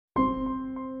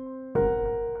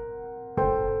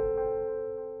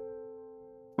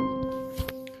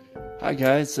Hi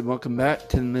guys, and welcome back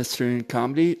to the Mystery and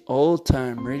Comedy Old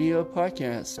Time Radio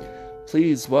Podcast.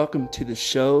 Please welcome to the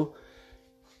show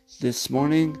this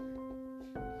morning,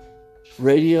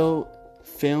 radio,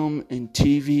 film, and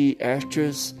TV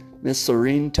actress Miss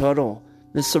Lauren Tuttle.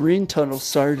 Miss Lauren Tuttle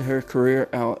started her career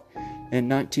out in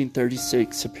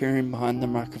 1936, appearing behind the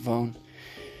microphone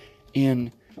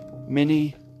in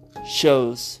many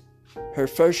shows. Her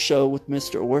first show with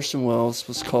Mr. Orson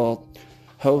was called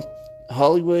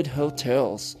Hollywood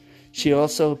Hotels. She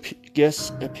also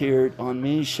guest appeared on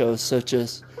many shows such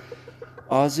as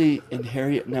Ozzy and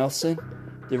Harriet Nelson,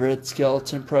 the Red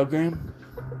Skelton program,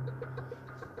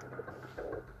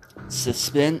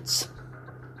 Suspense,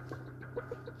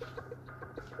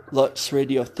 Lux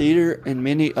Radio Theater, and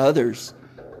many others.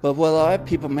 But what a lot of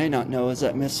people may not know is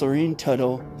that Miss Lauren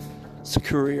Tuttle's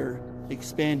career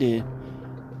expanded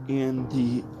in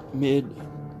the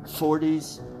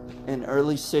mid-40s and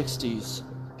early 60s.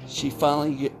 She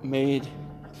finally made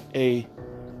a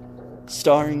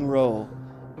starring role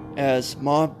as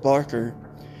Maud Barker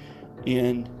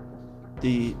in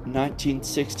the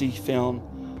 1960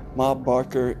 film Maud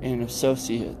Barker and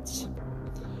Associates.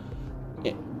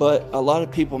 But a lot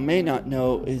of people may not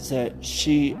know is that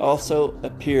she also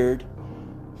appeared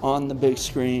on the big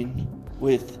screen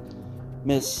with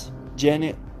Miss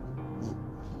Janet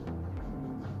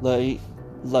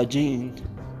LaJean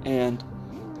and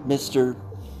Mr.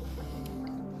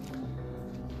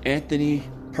 Anthony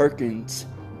Perkins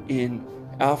in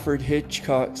Alfred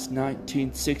Hitchcock's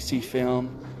 1960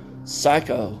 film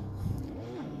Psycho.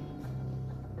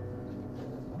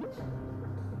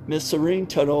 Miss Lauren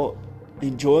Tuttle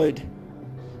enjoyed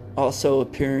also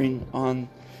appearing on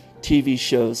TV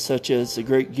shows such as The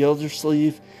Great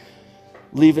Gildersleeve,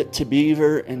 Leave It to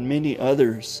Beaver, and many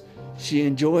others. She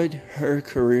enjoyed her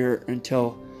career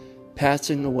until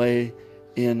passing away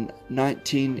in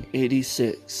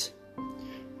 1986.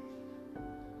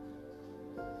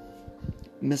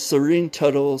 Miss Lauren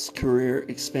Tuttle's career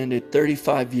expanded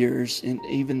 35 years, and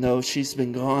even though she's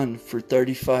been gone for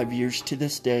 35 years to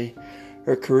this day,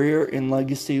 her career and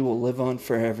legacy will live on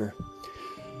forever.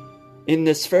 In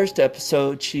this first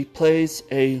episode, she plays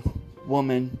a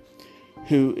woman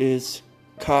who is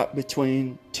caught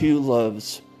between two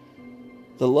loves: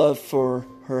 the love for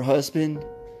her husband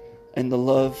and the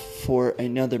love for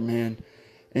another man,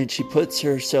 and she puts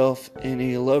herself in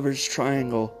a lover's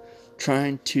triangle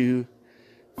trying to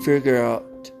figure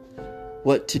out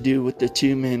what to do with the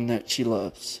two men that she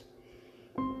loves.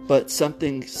 But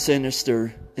something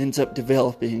sinister ends up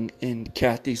developing in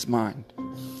Kathy's mind.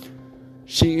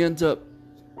 She ends up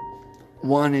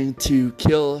wanting to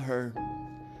kill her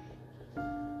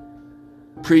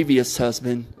previous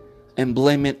husband and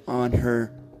blame it on her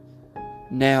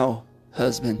now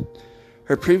husband.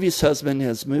 Her previous husband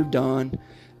has moved on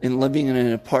and living in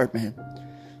an apartment.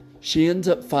 She ends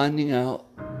up finding out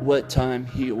what time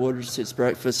he orders his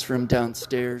breakfast from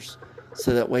downstairs,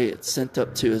 so that way it's sent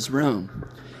up to his room.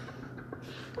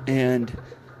 And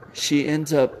she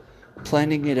ends up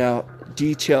planning it out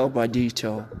detail by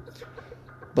detail,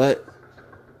 but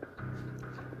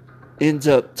ends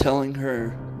up telling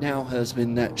her now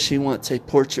husband that she wants a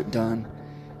portrait done,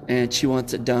 and she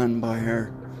wants it done by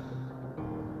her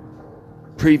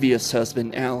previous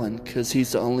husband, Alan, because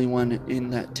he's the only one in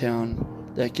that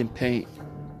town that can paint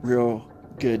real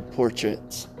good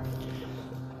portraits.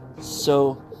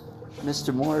 So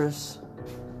Mr. Morris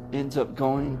ends up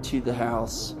going to the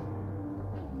house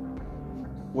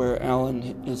where Alan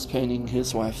is painting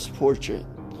his wife's portrait.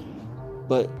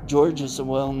 But George is a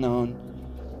well-known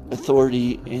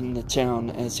authority in the town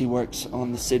as he works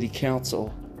on the city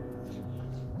council.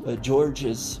 But George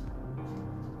is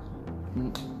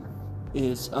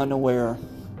unaware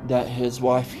that his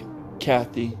wife,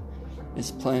 Kathy, is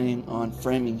planning on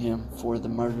framing him for the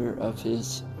murder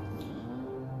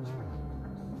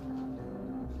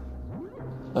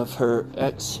of her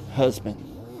ex-husband.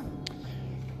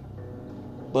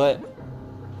 But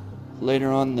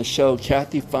later on in the show,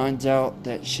 Kathy finds out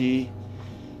that she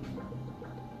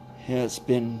has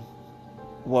been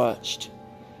watched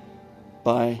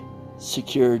by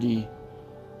security,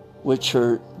 which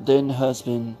her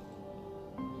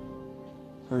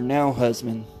now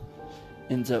husband,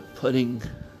 ends up putting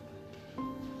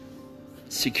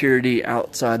security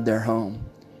outside their home,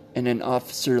 and an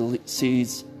officer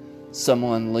sees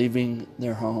someone leaving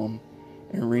their home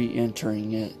and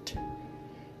re-entering it,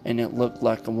 and it looked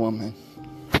like a woman.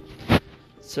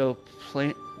 So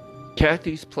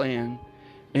Kathy's plan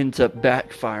ends up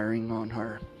backfiring on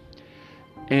her.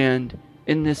 And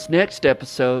in this next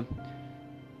episode,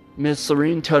 Miss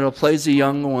Lauren Tuttle plays a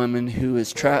young woman who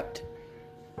is trapped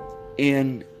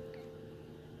in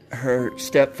her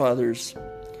stepfather's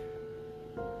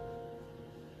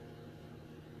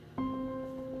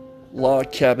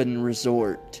log cabin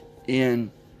resort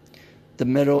in the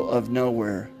middle of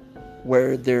nowhere,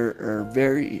 where there are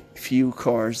very few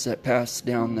cars that pass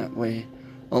down that way,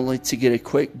 only to get a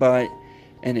quick bite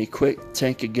and a quick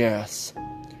tank of gas.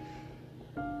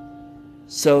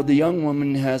 So the young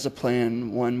woman has a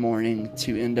plan one morning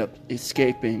to end up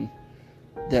escaping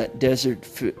that desert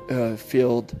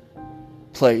field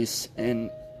place and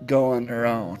go on her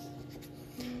own.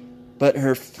 But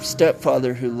her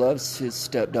stepfather, who loves his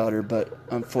stepdaughter but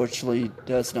unfortunately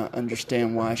does not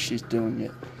understand why she's doing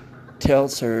it,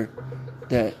 tells her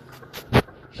that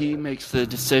he makes the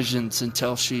decisions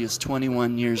until she is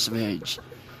 21 years of age.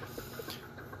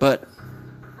 But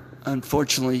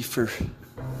unfortunately for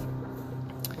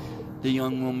the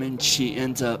young woman, she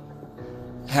ends up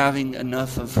having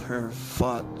enough of her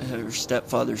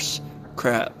stepfather's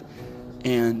crap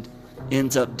and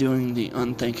ends up doing the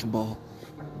unthinkable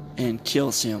and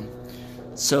kills him.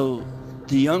 So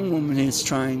the young woman is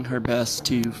trying her best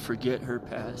to forget her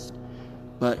past,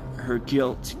 but her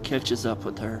guilt catches up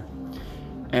with her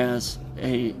as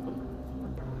a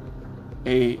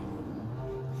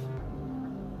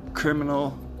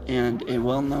criminal and a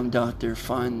well-known doctor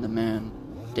find the man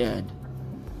dead.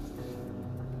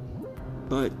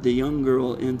 But the young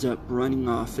girl ends up running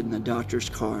off in the doctor's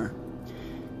car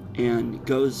and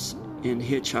goes and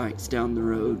hitchhikes down the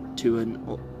road to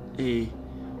a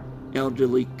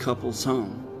elderly couple's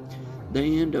home.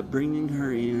 They end up bringing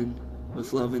her in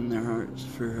with love in their hearts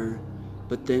for her,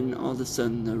 but then all of a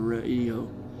sudden the radio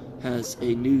has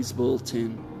a news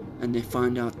bulletin and they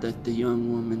find out that the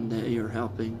young woman they are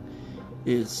helping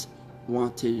is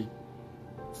wanted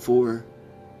for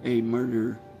a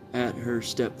murder at her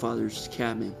stepfather's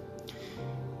cabin.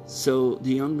 So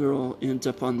the young girl ends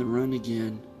up on the run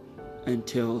again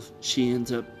until she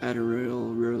ends up at a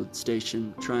railroad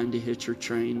station trying to hitch her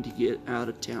train to get out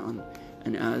of town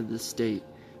and out of the state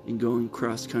and going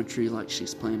cross country like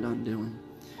she's planned on doing.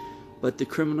 But the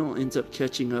criminal ends up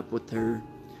catching up with her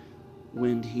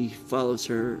when he follows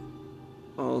her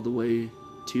all the way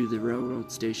to the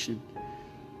railroad station,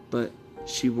 but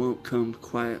she won't come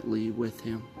quietly with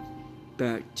him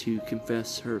back to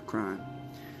confess her crime.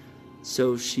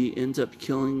 So she ends up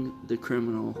killing the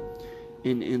criminal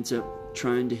and ends up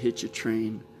trying to hitch a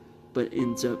train, but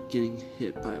ends up getting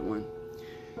hit by one.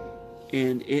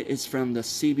 And it is from the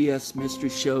CBS mystery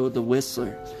show The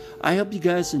Whistler. I hope you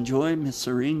guys enjoy Miss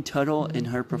Lauren Tuttle and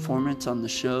her performance on the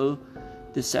show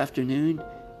this afternoon.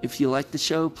 If you like the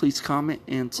show, please comment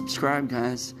and subscribe,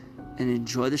 guys, and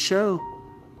enjoy the show.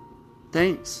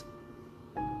 Thanks.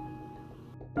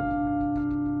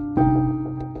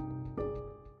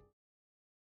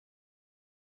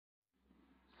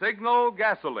 Signal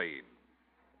gasoline.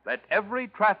 Let every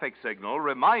traffic signal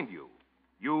remind you,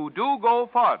 you do go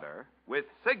farther with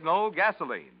Signal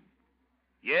gasoline.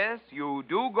 Yes, you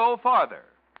do go farther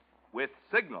with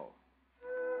Signal.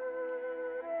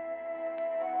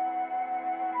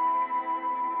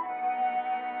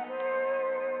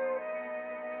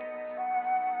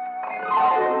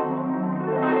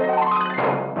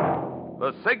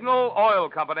 The Signal Oil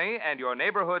Company and your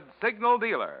neighborhood Signal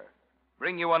dealer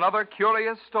bring you another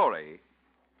curious story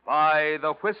by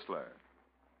The Whistler.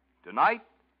 Tonight,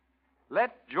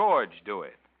 let George do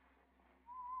it.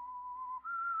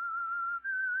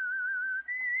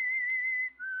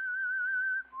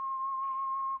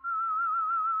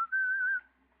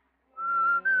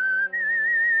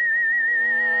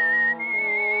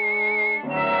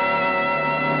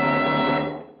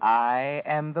 I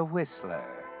am the Whistler,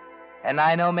 and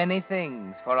I know many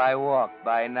things, for I walk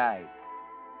by night.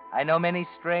 I know many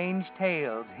strange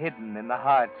tales hidden in the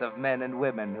hearts of men and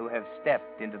women who have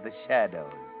stepped into the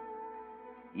shadows.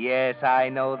 Yes, I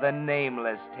know the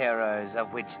nameless terrors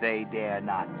of which they dare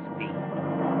not speak.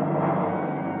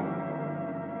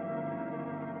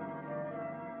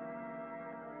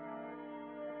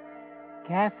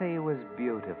 Kathy was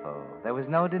beautiful. There was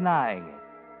no denying it.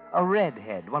 A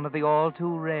redhead, one of the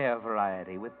all-too-rare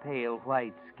variety, with pale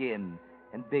white skin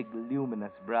and big,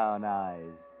 luminous brown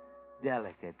eyes.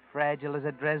 Delicate, fragile as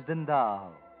a Dresden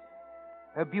doll.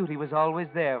 Her beauty was always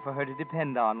there for her to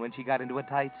depend on when she got into a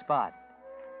tight spot.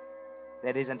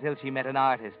 That is, until she met an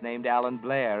artist named Alan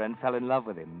Blair and fell in love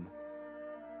with him.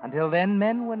 Until then,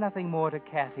 men were nothing more to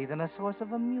Kathy than a source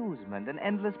of amusement, an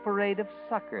endless parade of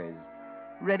suckers,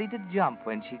 ready to jump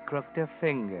when she crooked her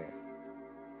finger.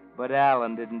 But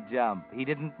Alan didn't jump. He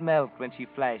didn't melt when she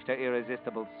flashed her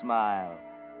irresistible smile.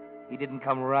 He didn't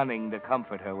come running to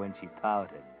comfort her when she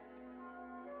pouted.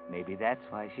 Maybe that's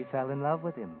why she fell in love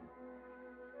with him.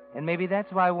 And maybe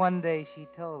that's why one day she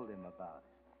told him about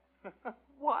it.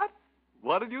 What?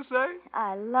 What did you say?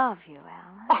 I love you,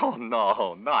 Alan. Oh,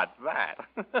 no, not that.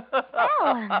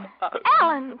 Alan!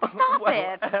 Alan, stop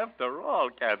it. After all,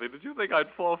 Kathy, did you think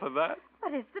I'd fall for that?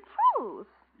 But it's the truth.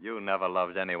 You never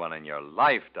loved anyone in your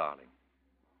life, darling.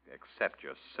 Except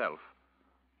yourself.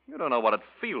 You don't know what it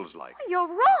feels like. You're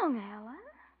wrong, Alan.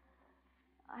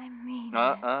 I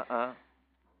mean...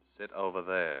 Sit over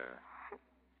there.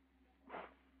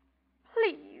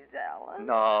 Please, Alan.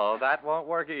 No, that won't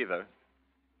work either.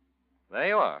 There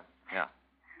you are. Yeah.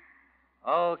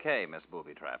 Okay, Miss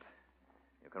Booby Trap.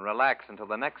 You can relax until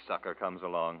the next sucker comes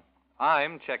along.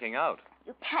 I'm checking out.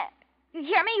 You can't. You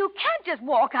hear me? You can't just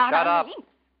walk out Shut on up. me.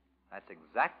 That's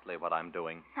exactly what I'm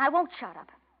doing. I won't shut up.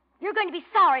 You're going to be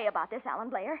sorry about this, Alan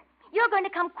Blair. You're going to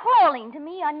come crawling to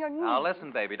me on your knees. Now,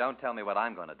 listen, baby, don't tell me what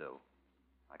I'm going to do.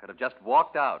 I could have just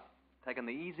walked out, taken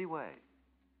the easy way.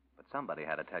 But somebody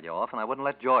had to tell you off, and I wouldn't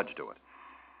let George do it.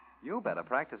 You better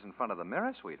practice in front of the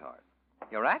mirror, sweetheart.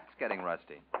 Your act's getting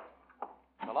rusty.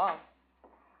 So long.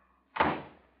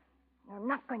 You're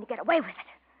not going to get away with it.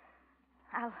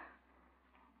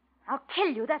 I'll kill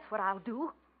you, that's what I'll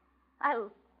do.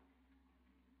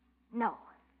 No.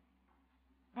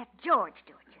 Let George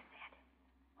do it, you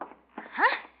said.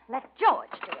 Huh? Let George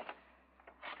do it.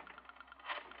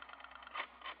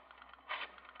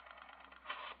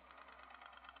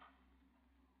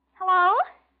 Hello?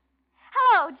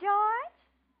 Hello, George?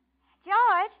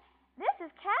 George, this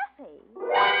is Kathy.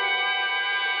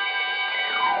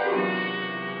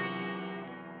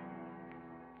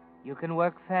 You can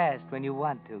work fast when you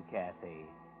want to, Kathy.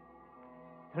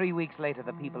 3 weeks later,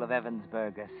 the people of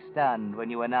Evansburg are stunned when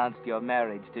you announced your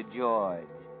marriage to George.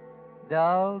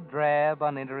 Dull, drab,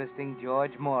 uninteresting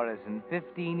George Morrison,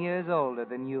 15 years older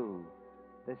than you.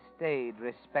 The staid,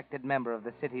 respected member of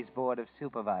the city's Board of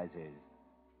Supervisors.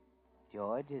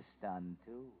 George is stunned,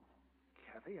 too.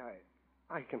 Kathy,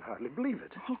 I can hardly believe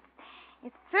it.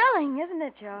 It's thrilling, isn't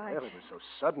it, George? Well, it was so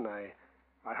sudden, I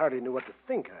hardly knew what to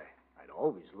think. I'd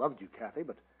always loved you, Kathy,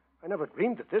 but I never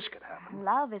dreamed that this could happen.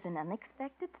 Love is an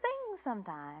unexpected thing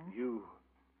sometimes. You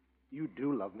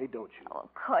do love me, don't you? Oh,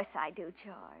 of course I do,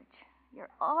 George. You're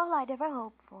all I'd ever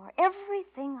hoped for.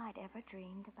 Everything I'd ever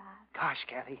dreamed about. Gosh,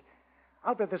 Kathy,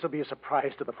 I'll bet this will be a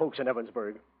surprise to the folks in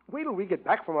Evansburg. Wait till we get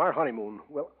back from our honeymoon.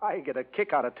 Well, I get a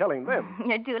kick out of telling them.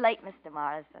 You're too late, Mr.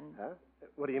 Morrison. Huh?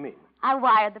 What do you mean? I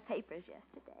wired the papers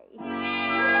yesterday.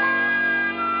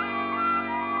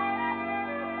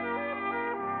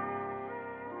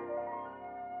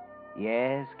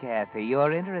 Yes, Kathy,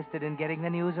 you're interested in getting the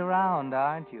news around,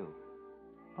 aren't you?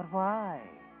 But why?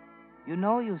 You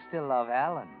know you still love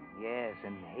Alan, yes,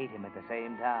 and hate him at the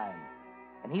same time.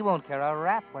 And he won't care a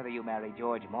rap whether you marry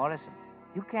George Morrison.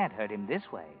 You can't hurt him this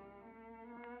way.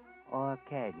 Or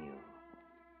can you?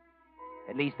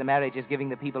 At least the marriage is giving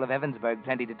the people of Evansburg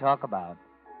plenty to talk about.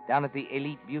 Down at the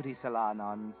Elite Beauty Salon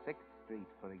on 6th Street,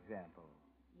 for example.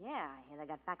 Yeah, I hear they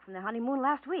got back from their honeymoon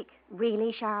last week.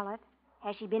 Really, Charlotte?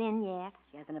 Has she been in yet?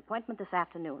 She has an appointment this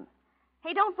afternoon.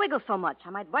 Hey, don't wiggle so much. I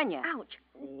might burn you. Ouch.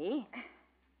 See?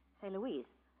 Say, Louise,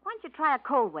 why don't you try a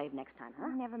cold wave next time, huh?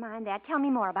 Never mind that. Tell me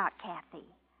more about Kathy.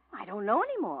 I don't know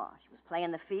anymore. She was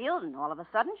playing the field, and all of a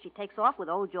sudden she takes off with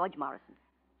old George Morrison.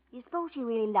 You suppose she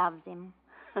really loves him?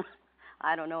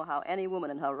 I don't know how any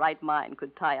woman in her right mind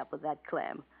could tie up with that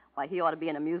clam. Why, he ought to be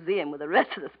in a museum with the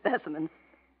rest of the specimens.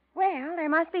 Well, there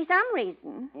must be some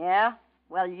reason. Yeah?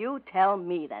 Well, you tell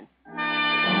me then.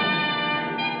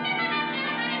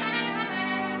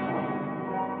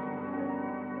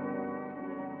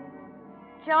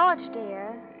 George,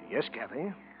 dear. Yes,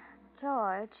 Kathy?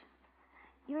 George,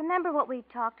 you remember what we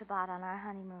talked about on our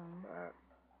honeymoon?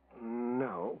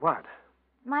 No. What?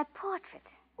 My portrait.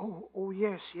 Oh,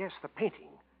 yes, the painting.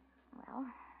 Well,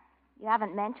 you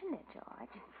haven't mentioned it, George.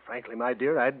 Frankly, my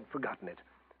dear, I'd forgotten it.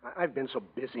 I've been so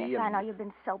busy. Yes, and... I know you've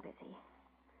been so busy.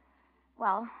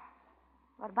 Well,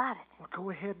 what about it? Well, go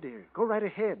ahead, dear. Go right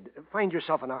ahead. Find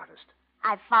yourself an artist.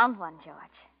 I've found one,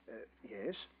 George.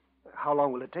 Yes? How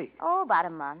long will it take? Oh, about a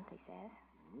month, he says.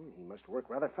 He must work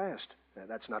rather fast.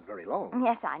 That's not very long.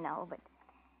 Yes, I know, but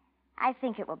I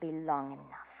think it will be long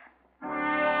enough.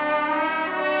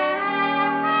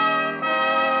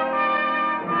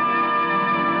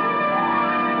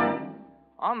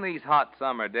 On these hot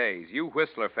summer days, you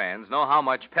Whistler fans know how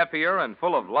much peppier and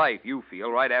full of life you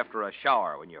feel right after a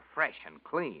shower when you're fresh and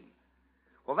clean.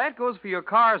 Well, that goes for your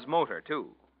car's motor,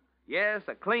 too. Yes,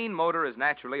 a clean motor is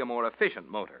naturally a more efficient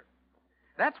motor.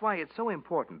 That's why it's so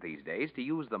important these days to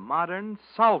use the modern,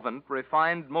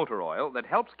 solvent-refined motor oil that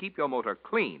helps keep your motor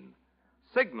clean.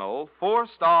 Signal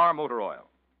 4-Star Motor Oil.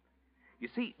 You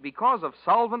see, because of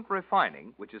solvent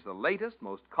refining, which is the latest,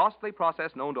 most costly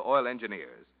process known to oil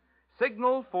engineers,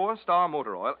 Signal 4-Star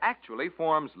Motor Oil actually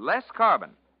forms less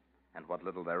carbon. And what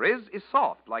little there is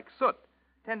soft, like soot,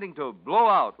 tending to blow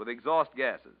out with exhaust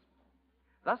gases.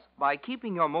 Thus, by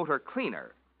keeping your motor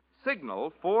cleaner,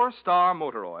 Signal 4-Star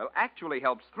Motor Oil actually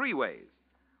helps 3 ways.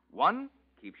 1,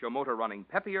 keeps your motor running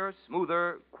peppier,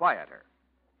 smoother, quieter.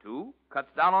 2, cuts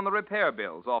down on the repair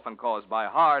bills often caused by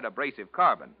hard, abrasive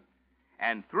carbon.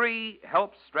 And 3,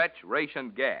 helps stretch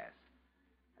rationed gas.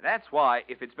 That's why,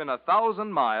 if it's been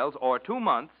 1,000 miles or 2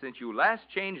 months since you last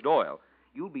changed oil,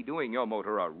 you'll be doing your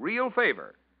motor a real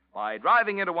favor by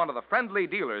driving into one of the friendly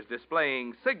dealers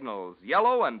displaying Signal's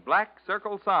yellow and black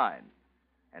circle sign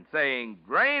and saying,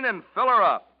 "Drain and fill her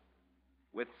up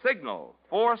with Signal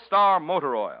 4-Star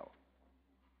Motor Oil."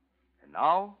 And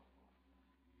now,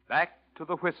 back to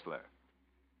the Whistler.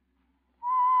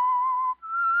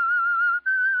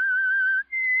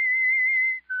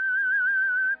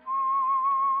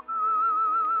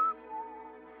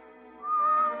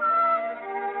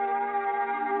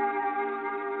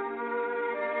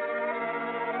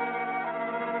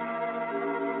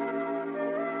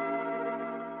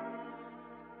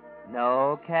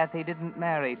 No, Kathy didn't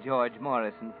marry George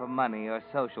Morrison for money or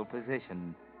social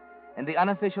position. And the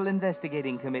unofficial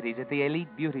investigating committees at the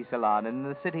elite beauty salon and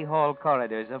in the city hall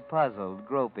corridors are puzzled,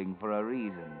 groping for a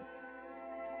reason.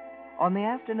 On the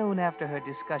afternoon after her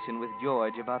discussion with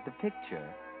George about the picture,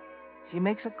 she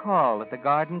makes a call at the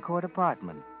Garden Court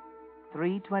apartment,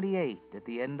 328 at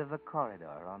the end of the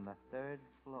corridor on the 3rd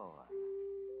floor.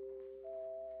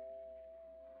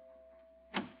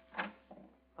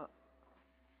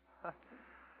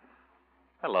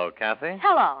 Hello, Kathy.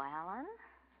 Hello, Alan.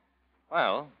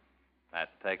 Well, that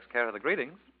takes care of the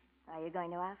greetings. Are you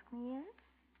going to ask me in?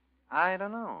 I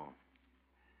don't know.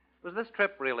 Was this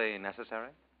trip really necessary?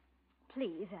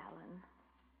 Please, Alan.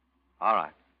 All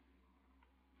right.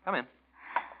 Come in.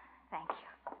 Thank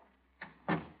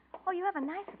you. Oh, you have a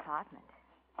nice apartment.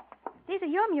 These are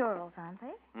your murals, aren't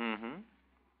they? Mm-hmm.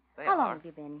 They How long are. have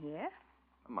you been here?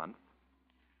 A month.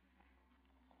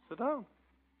 Sit down.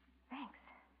 Thanks.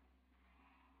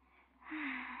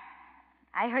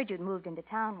 I heard you'd moved into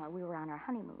town while we were on our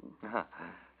honeymoon.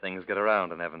 Things get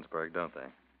around in Evansburg, don't they?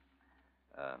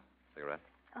 Cigarette?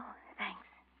 Oh, thanks.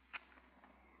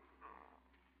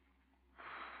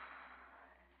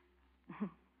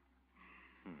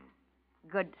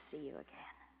 Good to see you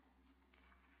again.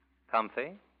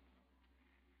 Comfy?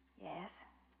 Yes?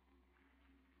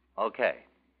 Okay.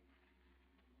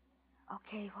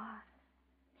 Okay, what?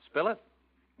 Spill it.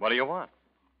 What do you want?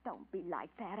 Don't be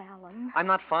like that, Alan. I'm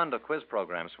not fond of quiz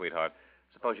programs, sweetheart.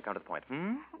 Suppose you come to the point.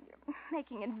 You're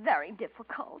making it very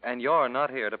difficult. And you're not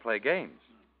here to play games.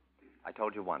 I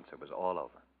told you once it was all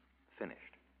over.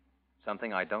 Finished.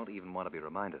 Something I don't even want to be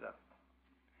reminded of.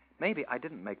 Maybe I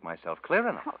didn't make myself clear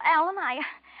enough. Well, Alan,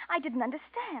 I didn't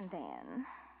understand then.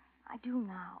 I do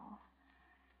now.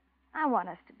 I want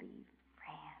us to be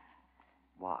friends.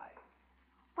 Why?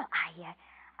 Well,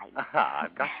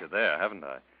 I've got you there, haven't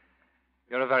I?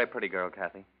 You're a very pretty girl,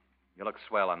 Kathy. You look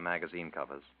swell on magazine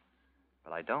covers.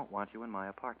 But I don't want you in my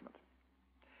apartment.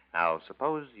 Now,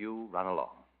 suppose you run along.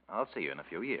 I'll see you in a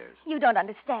few years. You don't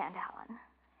understand, Alan.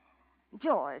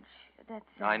 George, that's...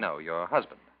 I know, your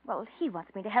husband. Well, he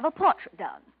wants me to have a portrait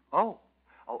done. Oh,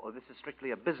 this is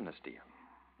strictly a business deal.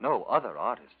 No other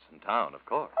artists in town, of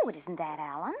course. Oh, it isn't that,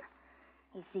 Alan.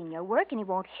 He's seen your work and he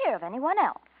won't hear of anyone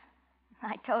else.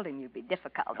 I told him you'd be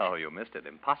difficult. Oh, you missed it.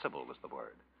 Impossible was the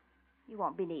word. You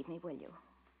won't believe me, will you?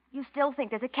 You still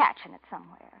think there's a catch in it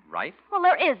somewhere. Right? Well,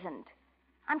 there isn't.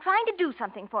 I'm trying to do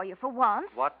something for you for once.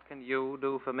 What can you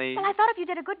do for me? Well, I thought if you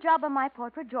did a good job on my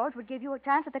portrait, George would give you a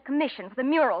chance at the commission for the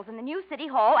murals in the new City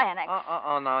Hall Annex.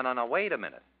 No. Wait a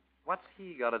minute. What's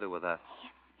he got to do with that?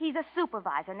 He's a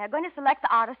supervisor, and they're going to select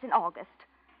the artist in August.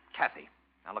 Kathy,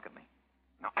 now look at me.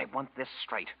 Now, I want this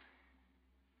straight.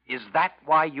 Is that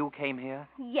why you came here?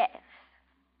 Yes.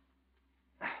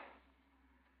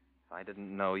 I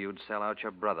didn't know you'd sell out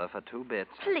your brother for 2 bits.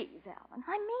 Please, Alan.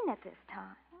 I mean it this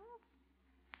time.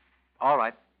 All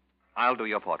right. I'll do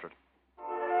your portrait.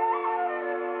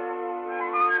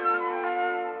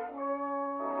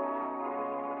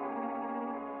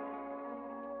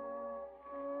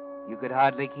 You could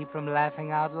hardly keep from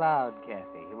laughing out loud,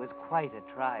 Kathy. It was quite a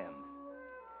triumph.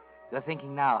 You're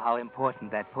thinking now how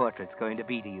important that portrait's going to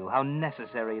be to you, how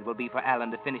necessary it will be for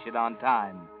Alan to finish it on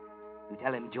time. You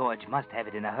tell him George must have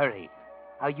it in a hurry,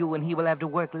 how you and he will have to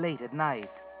work late at night.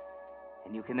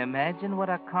 And you can imagine what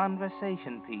a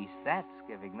conversation piece that's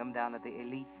giving them down at the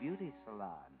elite beauty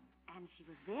salon. And she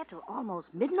was there till almost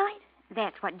midnight?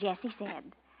 That's what Jessie said.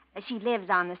 She lives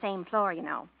on the same floor, you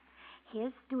know.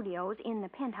 His studio's in the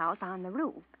penthouse on the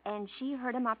roof, and she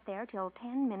heard him up there till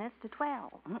 10 minutes to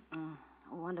 12.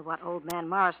 I wonder what old man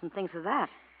Morrison thinks of that.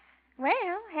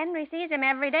 Well, Henry sees him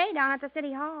every day down at the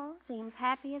city hall. Seems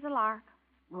happy as a lark.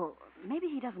 Well, maybe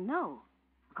he doesn't know.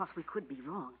 Of course, we could be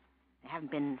wrong. They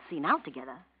haven't been seen out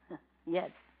together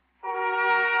yet.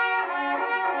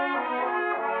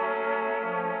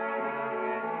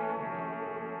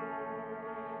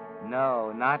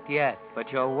 No, not yet.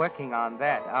 But you're working on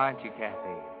that, aren't you,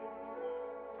 Kathy?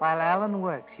 While Alan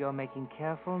works, you're making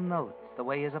careful notes the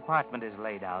way his apartment is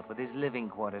laid out, with his living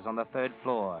quarters on the 3rd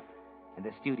floor and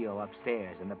the studio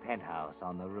upstairs in the penthouse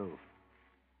on the roof.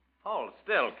 Hold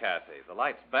still, Kathy. The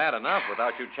light's bad enough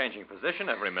without you changing position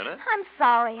every minute. I'm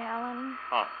sorry, Alan.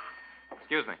 Oh,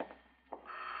 excuse me.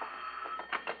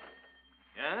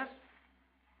 Yes?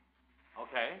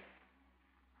 Okay.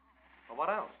 Well, what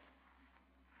else?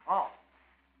 Oh.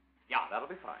 Yeah, that'll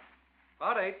be fine.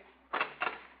 About 8.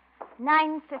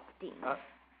 9:15.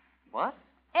 What?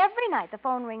 Every night the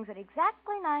phone rings at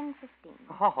exactly 9:15.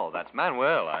 Oh, that's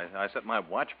Manuel. I set my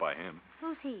watch by him.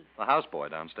 Who's he? The houseboy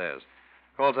downstairs.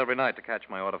 Calls every night to catch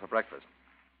my order for breakfast.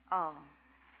 Oh.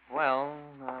 Well,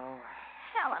 no.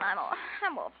 Alan,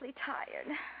 I'm awfully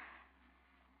tired.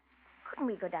 Couldn't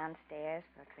we go downstairs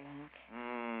for a drink?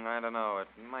 I don't know. It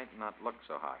might not look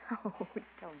so hot. Oh,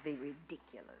 don't be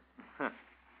ridiculous.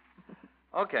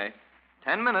 Okay.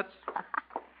 10 minutes.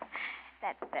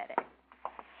 That's better.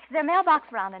 Is there a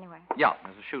mailbox around anywhere? Yeah,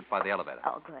 there's a chute by the elevator.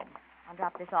 Oh, good. I'll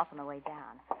drop this off on the way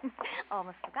down.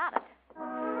 Almost forgot it.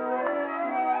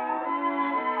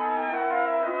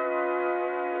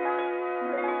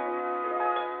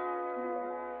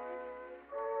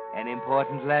 An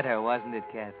important letter, wasn't it,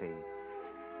 Kathy?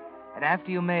 And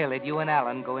after you mail it, you and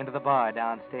Alan go into the bar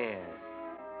downstairs.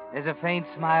 There's a faint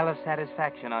smile of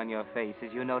satisfaction on your face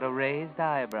as you note a raised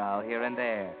eyebrow here and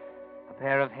there, a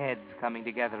pair of heads coming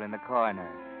together in the corner.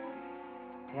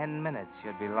 10 minutes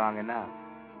should be long enough.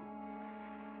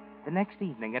 The next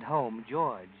evening at home,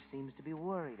 George seems to be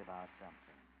worried about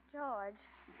something. George,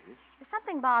 is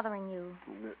something bothering you?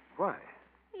 Why?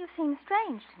 You seem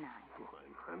strange tonight. Oh,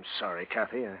 I'm sorry,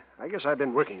 Kathy. I guess I've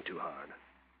been working too hard.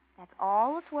 That's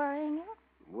all that's worrying you?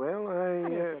 Well,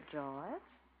 What is it, George?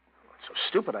 It's so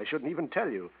stupid I shouldn't even tell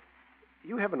you.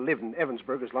 You haven't lived in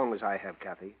Evansburg as long as I have,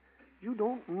 Kathy. You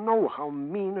don't know how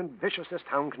mean and vicious this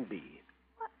town can be.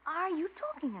 What are you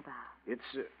talking about?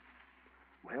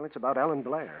 It's about Alan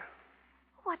Blair.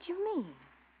 What do you mean?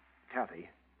 Kathy,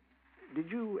 did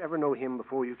you ever know him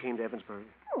before you came to Evansburg?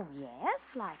 Oh, yes,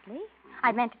 slightly.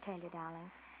 I meant to tell you,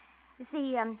 darling. You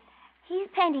see, he's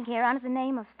painting here under the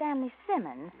name of Stanley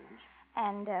Simmons.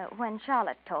 And when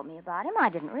Charlotte told me about him, I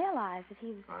didn't realize that he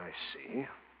was... I see.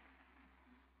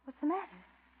 What's the matter?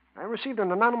 I received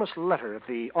an anonymous letter at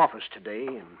the office today,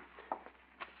 and...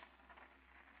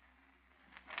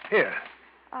 Here.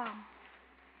 Oh.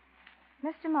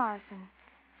 Mr. Morrison,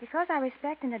 because I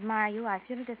respect and admire you, I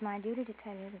feel it is my duty to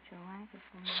tell you that your wife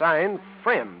is... Signed,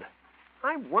 Friend.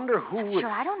 I wonder who... Sure,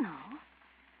 I don't know.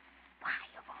 Why,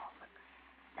 of all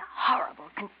the horrible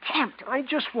contempt... I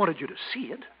just wanted you to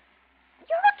see it.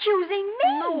 You're accusing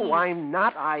me. No, I'm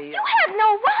not. You have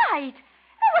no right.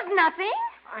 There was nothing.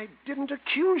 I didn't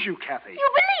accuse you, Kathy. You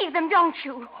believe them, don't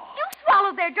you? You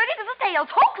swallowed their dirty little tails,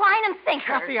 hook, line, and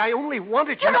sinker. Kathy, I only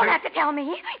wanted you You don't have to tell me.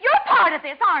 You're part of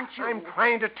this, aren't you? I'm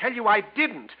trying to tell you I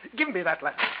didn't. Give me that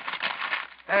letter.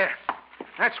 There.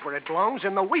 That's where it belongs,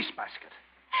 in the wastebasket.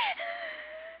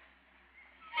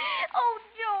 Oh,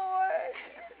 George.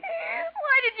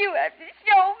 Why did you have to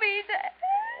show me that?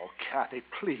 Oh, Kathy,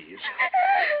 please.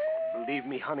 Believe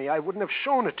me, honey, I wouldn't have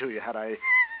shown it to you had I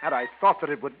thought that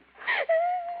it would...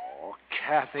 Oh,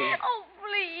 Kathy. Oh,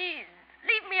 please.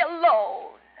 Leave me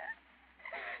alone.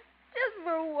 Just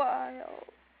for a while.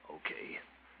 Okay.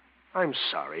 I'm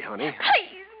sorry, honey.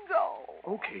 Please go.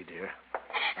 Okay, dear.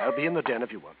 I'll be in the den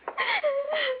if you want me.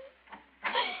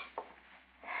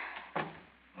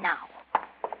 Now.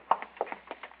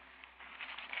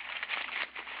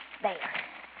 There.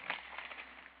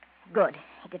 Good.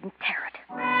 He didn't tear it.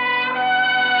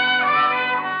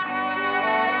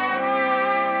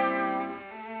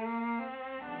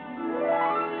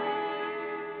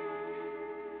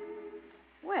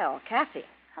 Well, Kathy.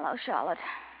 Hello, Charlotte.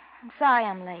 I'm sorry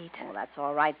I'm late. Oh, that's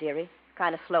all right, dearie.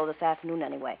 Kind of slow this afternoon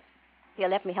anyway. Here,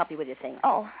 let me help you with your things.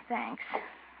 Oh, thanks.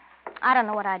 I don't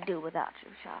know what I'd do without you,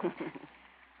 Charlotte.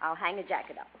 I'll hang the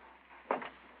jacket up.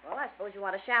 Well, I suppose you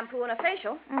want a shampoo and a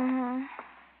facial. Mm-hmm.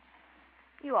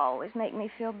 You always make me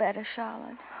feel better,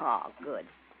 Charlotte. Oh, good.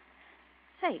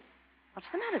 Say, what's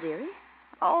the matter, dearie?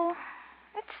 Oh,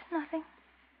 it's nothing.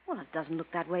 Well, it doesn't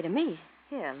look that way to me.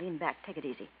 Here, lean back. Take it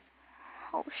easy.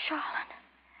 Oh, Charlotte.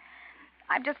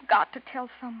 I've just got to tell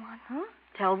someone. Huh?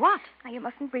 Tell what? Now, you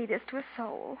mustn't breathe this to a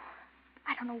soul.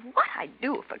 I don't know what I'd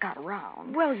do if it got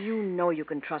around. Well, you know you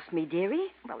can trust me, dearie.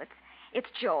 Well, it's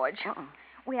George. Uh-uh.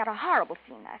 We had a horrible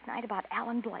scene last night about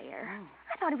Alan Blair. Oh.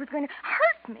 I thought he was going to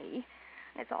hurt me.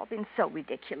 It's all been so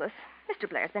ridiculous. Mr.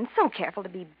 Blair's been so careful to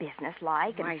be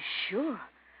businesslike. And... Why, sure.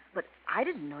 But I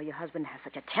didn't know your husband has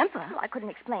such a temper. Well, I couldn't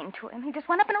explain to him. He just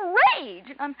went up in a rage.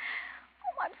 And I'm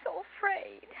so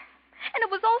afraid. And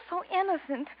it was all so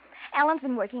innocent. Alan's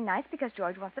been working nights because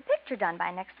George wants the picture done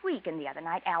by next week. And the other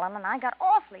night, Alan and I got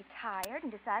awfully tired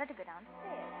and decided to go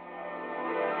downstairs.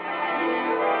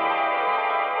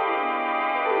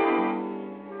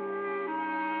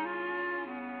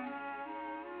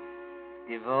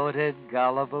 Devoted,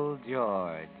 gullible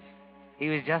George. He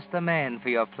was just the man for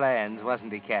your plans,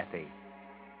 wasn't he, Kathy?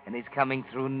 And he's coming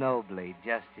through nobly,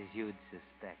 just as you'd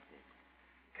suspected.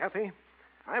 Kathy,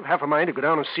 I've half a mind to go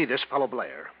down and see this fellow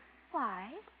Blair. Why?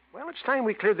 Well, it's time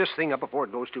we cleared this thing up before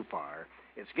it goes too far.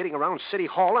 It's getting around City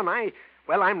Hall, and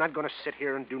I'm not going to sit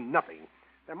here and do nothing.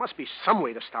 There must be some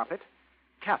way to stop it.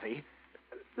 Kathy,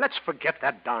 let's forget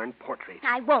that darn portrait.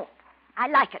 I won't. I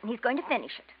like it, and he's going to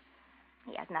finish it.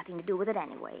 He has nothing to do with it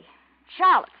anyway.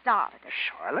 Charlotte started it.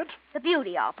 Charlotte? The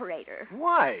beauty operator.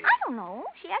 Why? I don't know.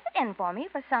 She has it in for me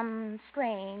for some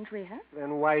strange reason.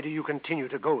 Then why do you continue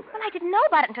to go there? Well, I didn't know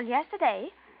about it until yesterday.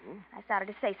 Mm-hmm. I started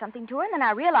to say something to her, and then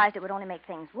I realized it would only make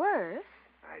things worse.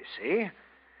 I see.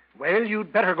 Well,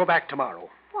 you'd better go back tomorrow.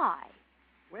 Why?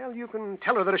 Well, you can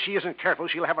tell her that if she isn't careful,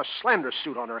 she'll have a slander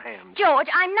suit on her hands. George,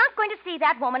 I'm not going to see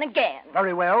that woman again.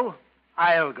 Very well.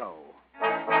 I'll go.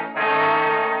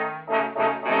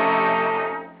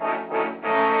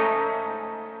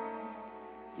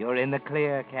 You're in the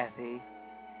clear, Kathy.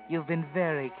 You've been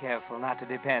very careful not to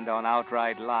depend on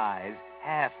outright lies.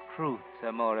 Half-truths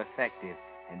are more effective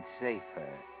and safer.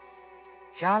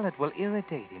 Charlotte will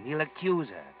irritate him. He'll accuse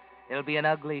her. There'll be an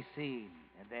ugly scene,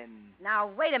 and then...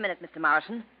 Now, wait a minute, Mr.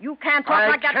 Morrison. You can't talk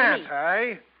like that to me.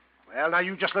 I? Well, now,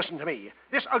 you just listen to me.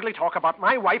 This ugly talk about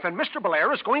my wife and Mr.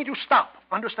 Blair is going to stop.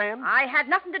 Understand? I had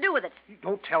nothing to do with it.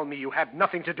 Don't tell me you had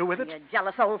nothing to do with it. You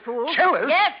jealous old fool. Jealous?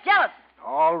 Yes, jealous.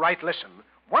 All right, listen.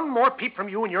 One more peep from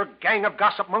you and your gang of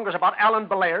gossip mongers about Alan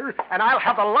Blair, and I'll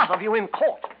have the lot of you in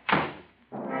court.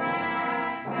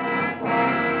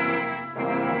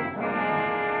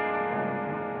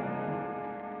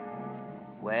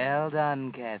 Well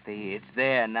done, Kathy. It's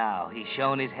there now. He's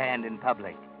shown his hand in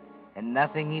public. And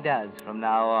nothing he does from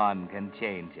now on can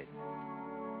change it.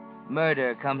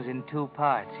 Murder comes in two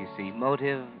parts, you see,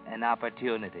 motive and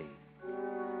opportunity.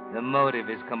 The motive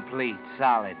is complete,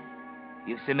 solid.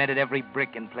 You've cemented every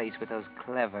brick in place with those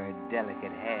clever,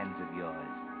 delicate hands of yours.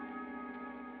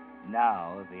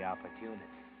 Now, the opportunity.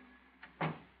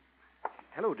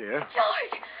 Hello, dear.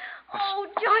 George! Oh,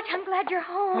 George, I'm glad you're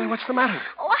home. Well, what's the matter?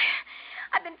 Oh,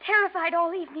 I've been terrified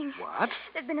all evening. What?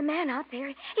 There's been a man out there.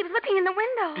 He was looking in the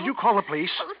window. Did you call the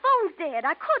police? Well, the phone's dead.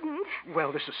 I couldn't.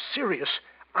 Well, this is serious.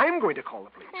 I'm going to call the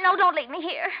police. No, don't leave me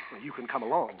here. Well, you can come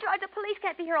along. George, the police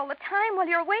can't be here all the time while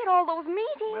you're away at all those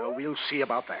meetings. Well, we'll see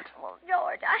about that. Well,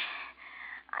 George,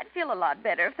 I'd feel a lot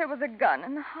better if there was a gun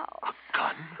in the house. A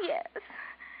gun? Yes.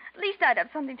 At least I'd have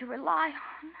something to rely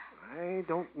on. I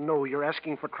don't know. You're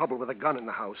asking for trouble with a gun in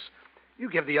the house. You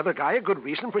give the other guy a good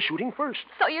reason for shooting first.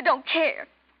 So you don't care?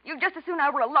 You'd just as soon I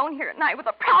were alone here at night with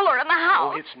a prowler in the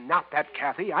house. Oh, it's not that,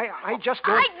 Kathy. I just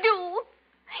don't... I do.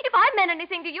 If I meant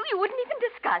anything to you, you wouldn't even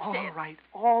discuss it.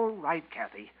 All right,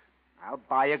 Kathy. I'll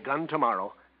buy a gun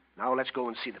tomorrow. Now let's go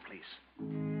and see the police.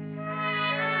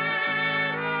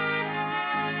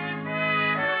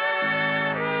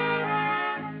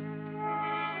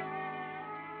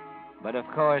 But of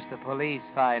course, the police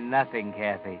find nothing,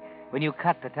 Kathy. When you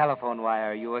cut the telephone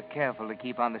wire, you were careful to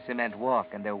keep on the cement walk,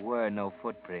 and there were no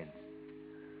footprints.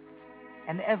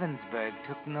 And Evansburg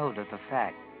took note of the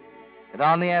fact that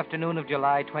on the afternoon of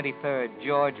July 23rd,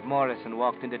 George Morrison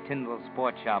walked into Tyndall's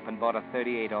sports shop and bought a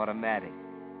 .38 automatic.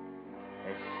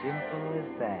 As simple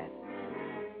as that.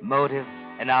 Motive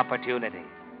and opportunity.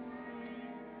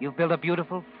 You've built a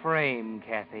beautiful frame,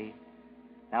 Kathy.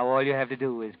 Now all you have to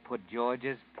do is put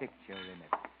George's picture in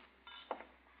it.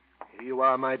 Here you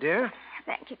are, my dear.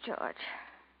 Thank you, George.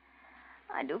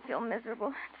 I do feel miserable.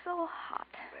 It's so hot.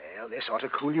 Well, this ought to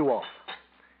cool you off.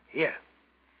 Here.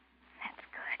 That's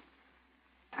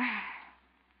good.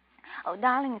 Oh,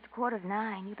 darling, it's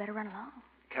 9:15. You better run along.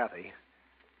 Kathy,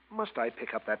 must I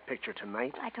pick up that picture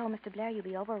tonight? I told Mr. Blair you'll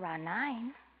be over around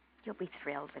 9. You'll be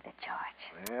thrilled with it,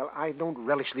 George. Well, I don't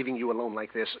relish leaving you alone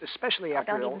like this, especially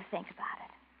after Don't all... even think about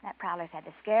it. That prowler's had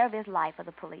the scare of his life with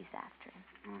the police after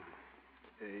him.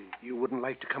 You wouldn't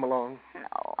like to come along?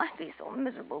 No, I'd be so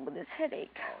miserable with this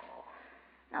headache.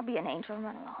 I'll be an angel and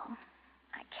run along.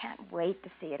 I can't wait to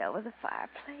see it over the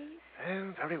fireplace.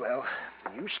 Well, very well.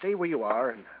 You stay where you are,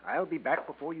 and I'll be back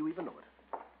before you even know it.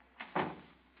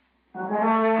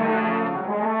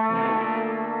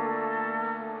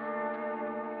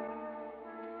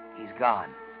 He's gone.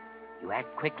 You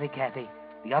act quickly, Kathy.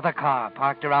 The other car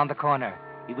parked around the corner.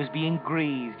 He was being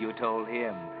greased, you told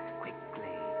him. Quickly.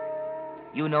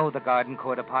 You know the Garden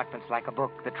Court apartments like a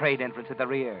book. The trade entrance at the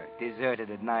rear,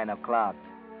 deserted at 9 o'clock.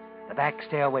 The back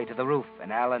stairway to the roof,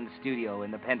 and Alan's studio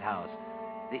in the penthouse.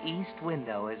 The east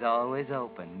window is always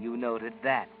open. You noted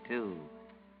that, too.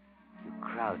 You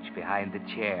crouch behind the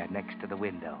chair next to the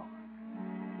window.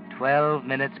 12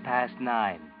 minutes past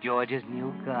 9. George's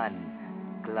new gun.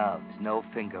 Gloves, no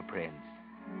fingerprints.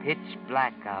 Pitch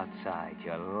black outside.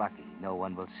 You're lucky. No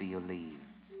one will see you leave.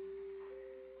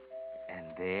 And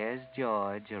there's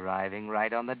George arriving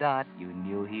right on the dot. You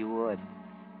knew he would.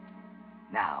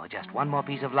 Now, just one more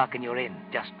piece of luck and you're in.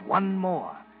 Just one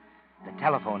more. The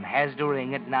telephone has to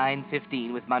ring at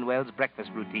 9:15 with Manuel's breakfast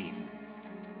routine.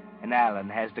 And Alan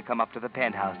has to come up to the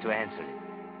penthouse to answer it.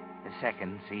 The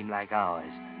seconds seem like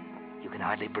hours. You can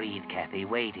hardly breathe, Kathy.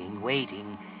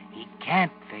 Waiting. He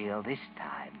can't fail this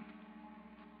time.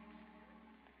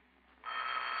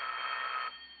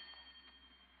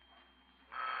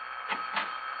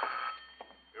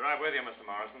 Be right with you, Mr.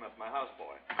 Morrison. That's my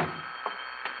houseboy.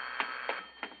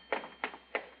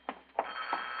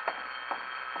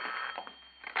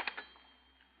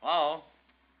 Hello?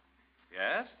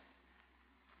 Yes?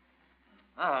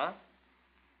 Uh-huh.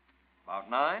 About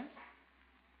 9?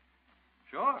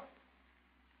 Sure.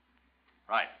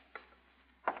 Right.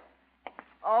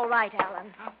 All right,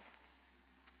 Alan.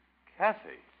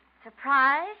 Kathy,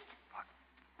 Surprised?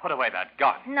 put away that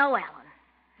gun. No, Alan.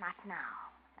 Not now.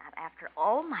 Not after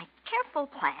all my careful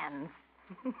plans.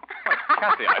 Why,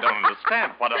 Kathy, I don't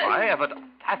understand. What have I ever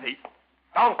done? Kathy,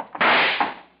 don't.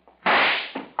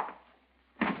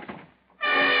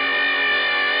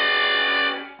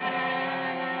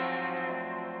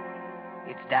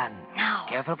 It's done. Now.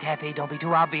 Careful, Kathy. Don't be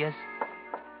too obvious.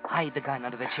 Hide the gun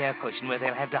under the chair cushion where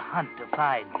they'll have to hunt to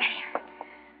find you.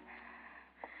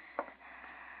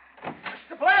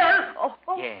 Mr. Blair! Oh.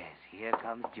 Yes, here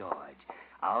comes George.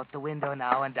 Out the window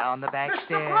now and down the back Mr.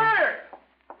 stairs. Blair!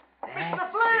 That's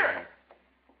Mr. Blair!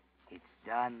 it. It's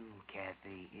done,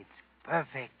 Kathy. It's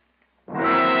perfect.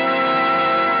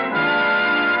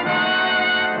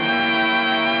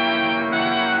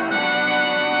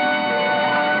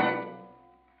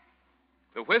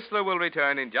 The Whistler will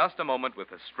return in just a moment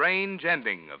with a strange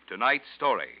ending of tonight's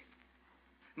story.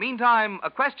 Meantime,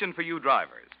 a question for you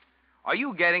drivers. Are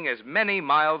you getting as many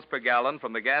miles per gallon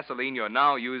from the gasoline you're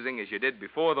now using as you did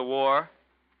before the war?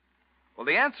 Well,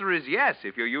 the answer is yes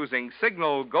if you're using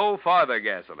Signal Go Farther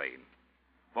gasoline.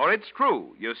 For it's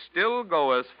true, you still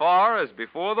go as far as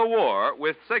before the war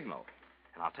with Signal.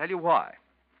 And I'll tell you why.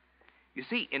 You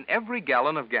see, in every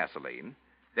gallon of gasoline,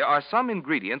 there are some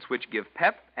ingredients which give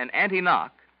pep and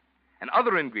anti-knock, and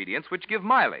other ingredients which give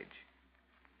mileage.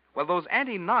 Well, those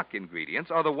anti-knock ingredients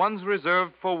are the ones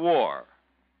reserved for war.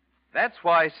 That's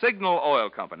why Signal Oil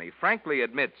Company frankly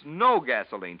admits no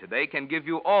gasoline today can give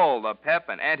you all the pep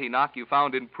and anti-knock you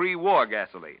found in pre-war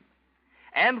gasoline,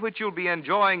 and which you'll be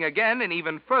enjoying again in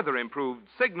even further improved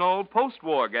Signal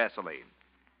post-war gasoline.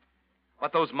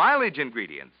 But those mileage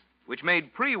ingredients, which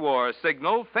made pre-war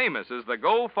Signal famous as the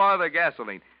Go Farther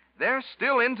gasoline, they're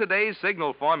still in today's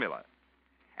Signal formula.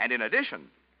 And in addition,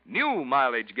 new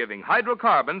mileage-giving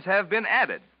hydrocarbons have been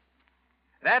added.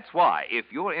 That's why, if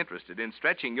you're interested in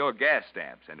stretching your gas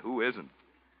stamps, and who isn't,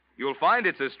 you'll find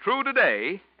it's as true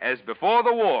today as before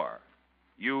the war.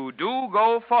 You do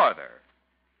go farther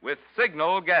with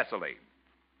Signal gasoline.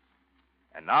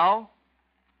 And now,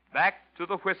 back to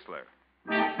the Whistler.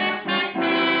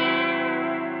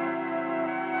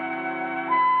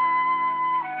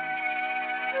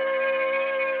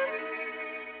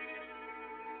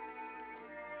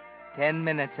 Ten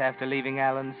minutes after leaving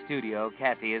Alan's studio,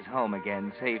 Kathy is home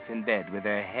again, safe in bed with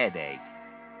her headache.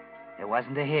 There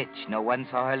wasn't a hitch. No one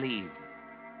saw her leave.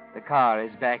 The car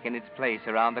is back in its place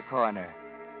around the corner.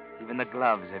 Even the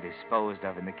gloves are disposed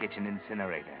of in the kitchen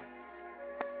incinerator.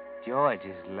 George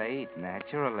is late,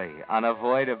 naturally,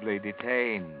 unavoidably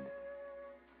detained.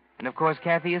 And of course,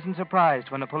 Kathy isn't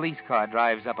surprised when a police car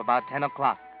drives up about 10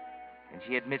 o'clock, and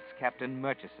she admits Captain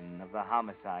Murchison of the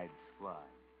homicide squad.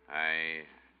 I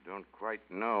don't quite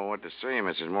know what to say,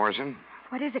 Mrs. Morrison.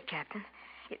 What is it, Captain?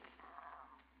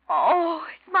 Oh,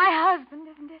 it's my husband,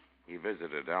 isn't it? He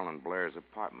visited Alan Blair's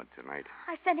apartment tonight.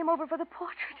 I sent him over for the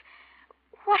portrait.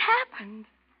 What happened?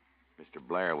 Mr.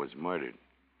 Blair was murdered.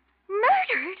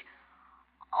 Murdered?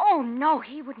 Oh, no,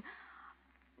 he wouldn't.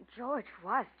 George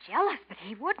was jealous, but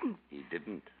he wouldn't. He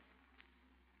didn't.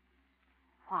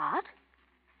 What?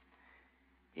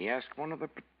 He asked one of the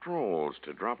patrols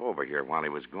to drop over here while he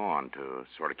was gone to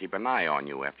sort of keep an eye on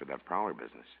you after that prowler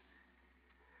business.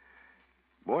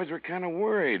 Boys were kind of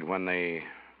worried when they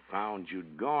found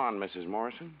you'd gone, Mrs.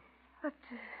 Morrison. But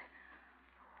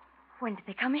when did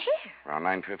they come here?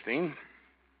 Around 9:15.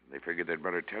 They figured they'd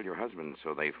better tell your husband,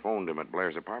 so they phoned him at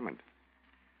Blair's apartment.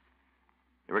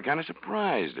 They were kind of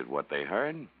surprised at what they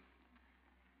heard.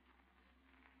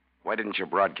 Why didn't you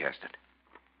broadcast it?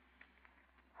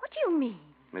 What do you mean?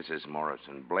 Mrs.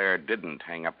 Morrison, Blair didn't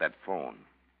hang up that phone.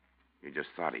 You just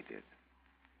thought he did.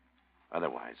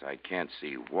 Otherwise, I can't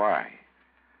see why.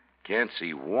 Can't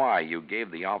see why you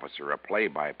gave the officer a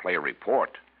play-by-play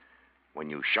report when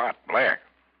you shot Blair.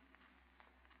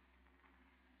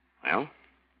 Well,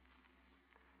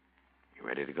 you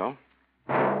ready to go?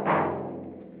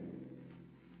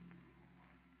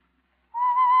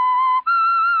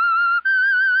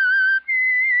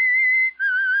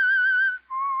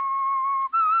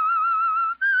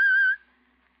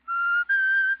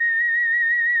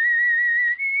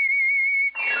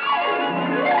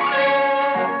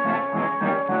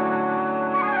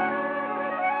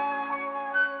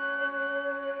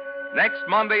 Next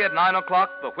Monday at 9 o'clock,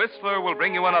 The Whistler will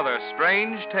bring you another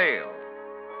strange tale.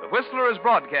 The Whistler is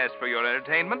broadcast for your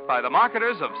entertainment by the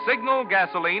marketers of Signal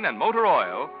gasoline and motor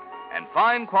oil and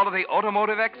fine quality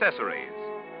automotive accessories,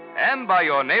 and by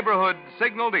your neighborhood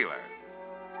Signal dealer.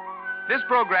 This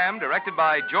program, directed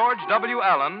by George W.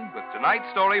 Allen, with tonight's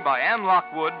story by Ann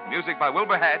Lockwood, music by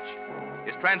Wilbur Hatch,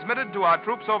 is transmitted to our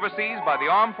troops overseas by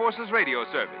the Armed Forces Radio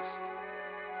Service.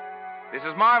 This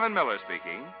is Marvin Miller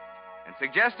speaking, and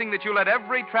suggesting that you let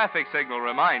every traffic signal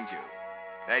remind you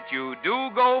that you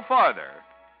do go farther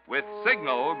with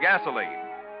Signal gasoline.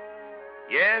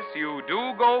 Yes, you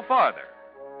do go farther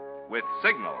with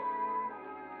Signal.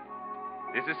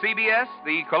 This is CBS,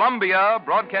 the Columbia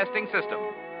Broadcasting System.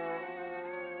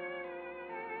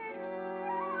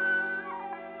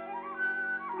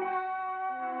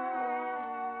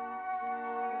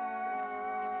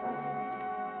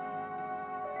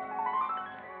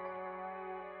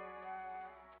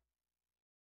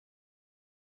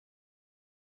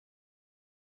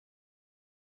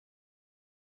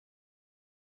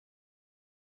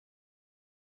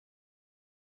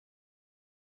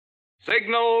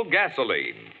 Signal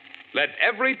gasoline. Let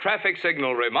every traffic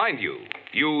signal remind you,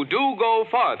 you do go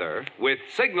farther with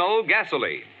Signal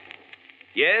gasoline.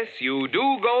 Yes, you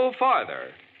do go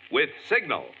farther with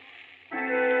Signal.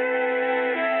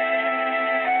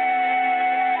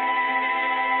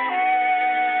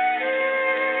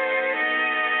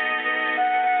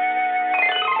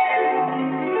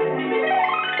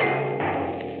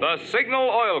 The Signal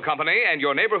Oil Company and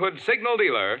your neighborhood Signal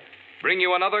dealer bring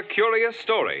you another curious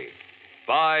story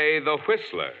by The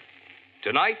Whistler.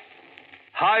 Tonight,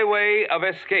 Highway of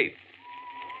Escape.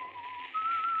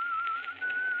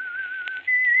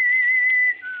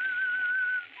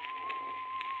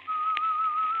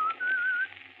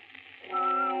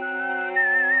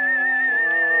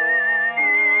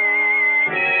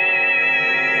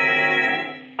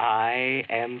 I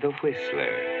am the Whistler,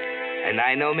 and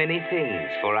I know many things,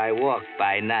 for I walk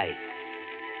by night.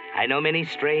 I know many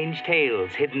strange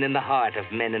tales hidden in the heart of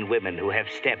men and women who have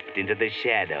stepped into the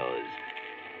shadows.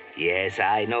 Yes,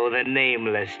 I know the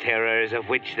nameless terrors of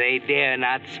which they dare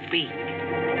not speak.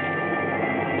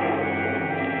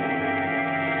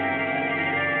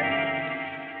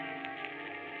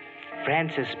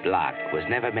 Frances Block was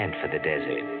never meant for the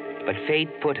desert, but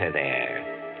fate put her there,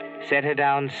 set her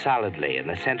down solidly in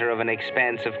the center of an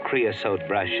expanse of creosote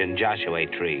brush and joshua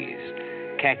trees,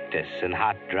 cactus and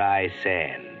hot, dry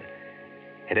sand.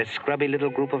 At a scrubby little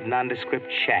group of nondescript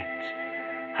shacks,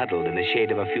 huddled in the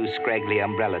shade of a few scraggly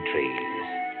umbrella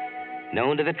trees.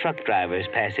 Known to the truck drivers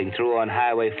passing through on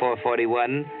Highway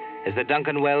 441 as the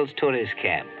Duncan Wells Tourist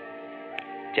Camp.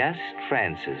 Just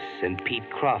Frances and Pete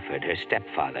Crawford, her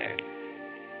stepfather.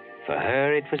 For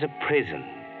her, it was a prison.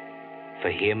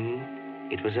 For him,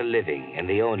 it was a living, and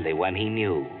the only one he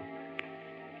knew.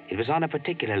 It was on a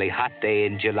particularly hot day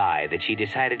in July that she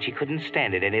decided she couldn't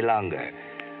stand it any longer.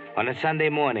 On a Sunday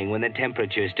morning when the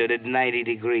temperature stood at 90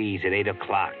 degrees at 8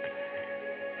 o'clock.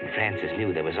 And Frances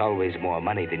knew there was always more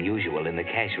money than usual in the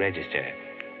cash register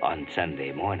on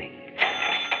Sunday morning.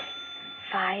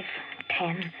 5,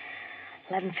 10,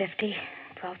 11.50,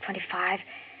 12.25,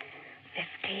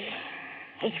 50,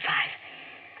 85,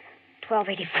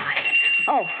 1285.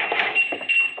 Oh.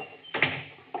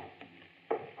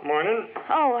 Morning.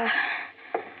 Oh,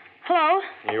 hello?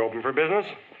 You open for business?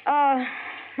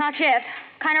 Not yet.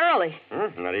 Kind of early.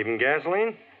 Not even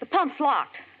gasoline? The pump's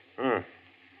locked.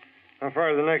 How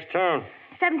far is the next town?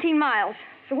 17 miles.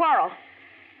 Saguaro.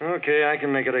 Okay, I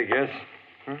can make it, I guess.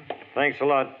 Thanks a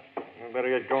lot. I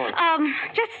better get going.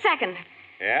 Just a second.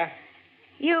 Yeah?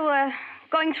 You,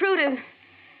 going through to...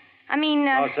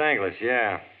 Los Angeles,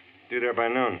 yeah. Due there by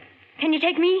noon. Can you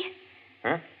take me?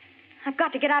 Huh? I've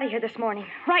got to get out of here this morning.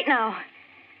 Right now.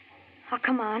 Oh,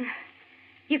 come on.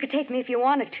 You could take me if you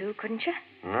wanted to, couldn't you?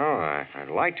 No, I'd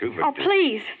like to, but... Oh,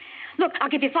 please. Look, I'll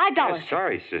give you $5. Yeah,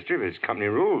 sorry, sister. There's company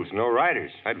rules. No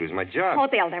riders. I'd lose my job. Oh,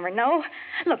 they'll never know.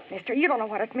 Look, mister, you don't know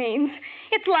what it means.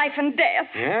 It's life and death.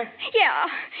 Yeah? Yeah,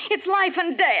 it's life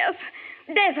and death.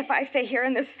 Death if I stay here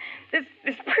in this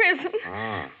prison. Oh.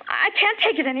 I can't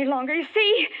take it any longer, you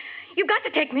see. You've got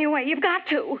to take me away. You've got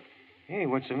to. Hey,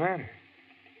 what's the matter?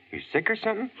 You sick or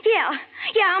something? Yeah,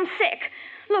 I'm sick.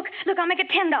 Look, I'll make it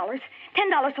 $10.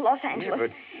 $10 to Los Angeles. Yeah,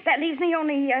 but... That leaves me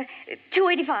only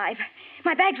 $2.85.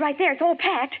 My bag's right there. It's all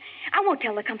packed. I won't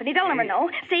tell the company. They'll never know.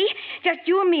 See? Just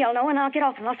you and me'll know, and I'll get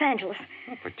off in Los Angeles.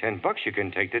 Well, for $10 you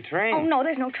can take the train. Oh, no,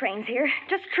 there's no trains here.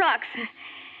 Just trucks.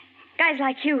 Guys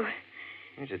like you.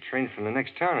 There's a train from the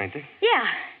next town, ain't there? Yeah,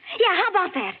 how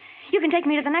about that? You can take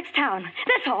me to the next town.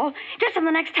 That's all. Just from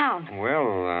the next town.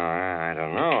 Well, I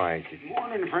don't know.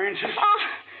 Morning, Francis. Oh,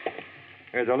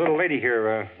 There's a little lady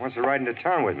here wants to ride into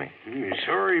town with me.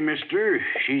 Sorry, mister.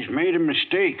 She's made a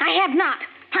mistake. I have not.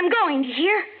 I'm going, you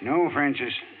hear? No,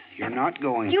 Francis. You're not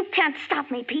going. You can't stop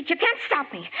me, Pete. You can't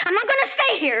stop me. I'm not going to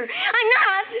stay here. I'm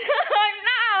not. I'm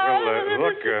not. Well,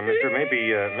 look, mister,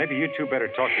 maybe you two better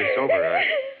talk this over.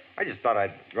 I just thought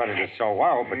I'd run into so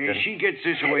well, but... She gets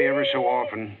this way ever so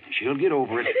often. She'll get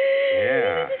over it.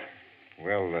 Yeah.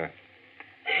 Well,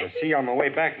 I'll see you on my way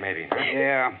back, maybe. Huh?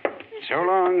 Yeah. So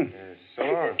long. So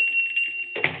long.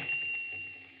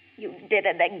 You did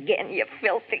it again, you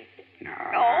filthy...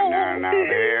 Now,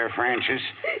 there, Francis.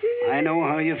 I know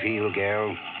how you feel,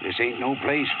 gal. This ain't no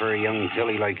place for a young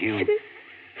filly like you.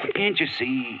 But can't you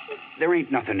see, there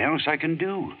ain't nothing else I can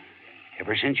do.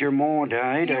 Ever since your ma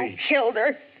died, You killed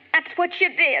her. That's what you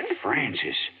did.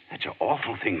 Francis, that's an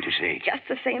awful thing to say. Just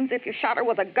the same as if you shot her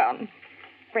with a gun.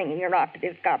 Bringing her out to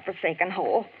this godforsaken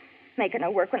hole. Making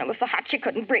her work when it was so hot she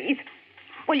couldn't breathe.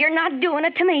 Well, you're not doing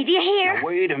it to me, do you hear? Now,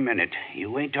 wait a minute.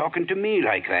 You ain't talking to me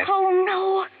like that. Oh,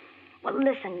 no. Well,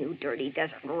 listen, you dirty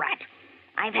desert rat.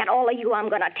 I've had all of you I'm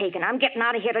going to take, and I'm getting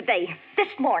out of here today. This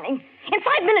morning. In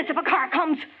 5 minutes if a car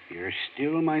comes. You're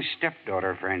still my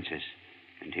stepdaughter, Francis.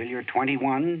 Until you're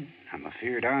 21, I'm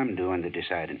afeard I'm doing the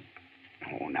deciding.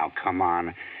 Oh, now, come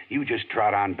on. You just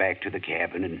trot on back to the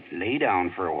cabin and lay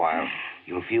down for a while.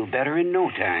 You'll feel better in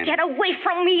no time. Get away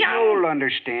from me. You'll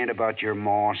understand about your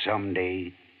ma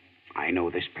someday. I know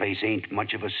this place ain't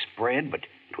much of a spread, but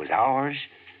it was ours,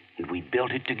 and we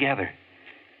built it together.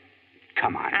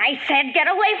 Come on. I said get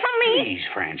away from me. Please,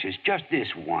 Francis, just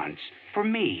this once. For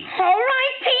me. All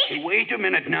right, Pete. Hey, wait a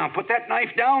minute now. Put that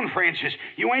knife down, Francis.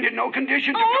 You ain't in no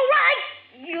condition to... All right.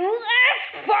 You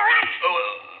asked for it.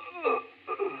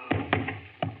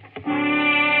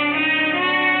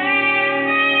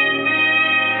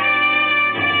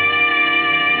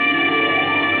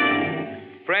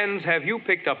 Friends, have you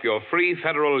picked up your free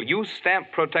federal use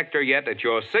stamp protector yet at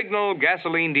your Signal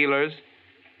gasoline dealers?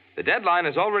 The deadline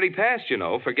has already passed, you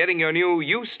know, for getting your new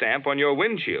use stamp on your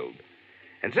windshield.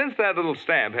 And since that little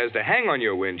stamp has to hang on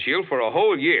your windshield for a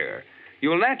whole year,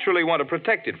 you'll naturally want to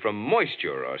protect it from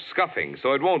moisture or scuffing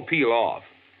so it won't peel off.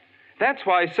 That's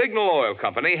why Signal Oil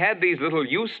Company had these little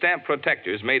use stamp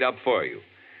protectors made up for you.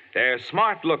 They're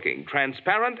smart-looking,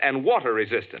 transparent, and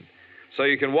water-resistant, so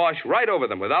you can wash right over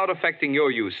them without affecting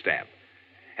your use stamp.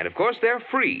 And, of course, they're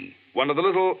free, one of the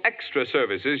little extra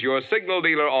services your Signal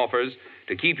dealer offers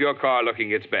to keep your car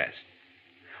looking its best.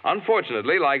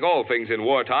 Unfortunately, like all things in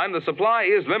wartime, the supply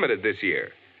is limited this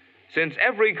year. Since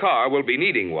every car will be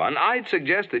needing one, I'd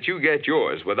suggest that you get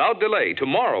yours without delay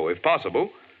tomorrow, if possible.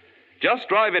 Just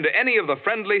drive into any of the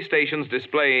friendly stations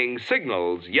displaying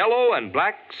Signal's yellow and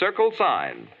black circle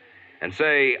sign and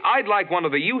say, I'd like one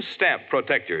of the use stamp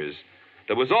protectors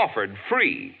that was offered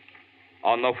free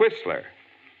on the Whistler.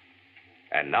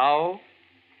 And now,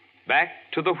 back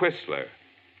to the Whistler.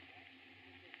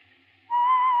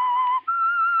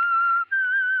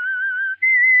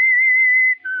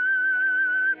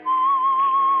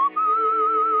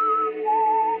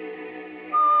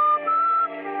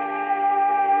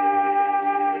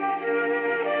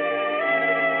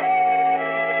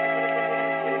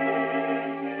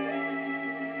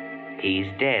 He's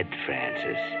dead,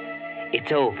 Francis.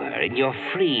 It's over, and you're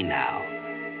free now.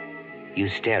 You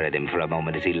stare at him for a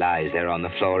moment as he lies there on the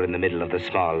floor in the middle of the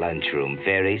small lunchroom,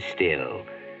 very still.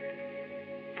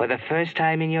 For the first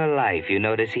time in your life, you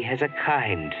notice he has a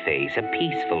kind face, a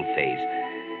peaceful face.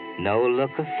 No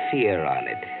look of fear on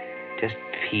it. Just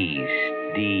peace,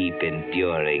 deep,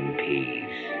 enduring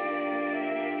peace.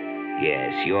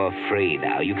 Yes, you're free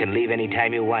now. You can leave any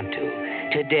time you want to.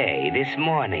 Today, this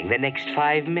morning, the next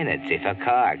 5 minutes, if a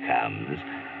car comes.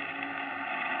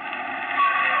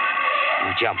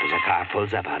 You jump as a car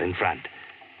pulls up out in front.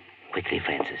 Quickly,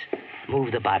 Francis.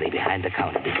 Move the body behind the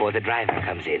counter before the driver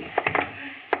comes in.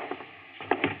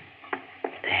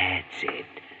 That's it.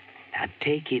 Now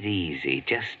take it easy.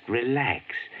 Just relax.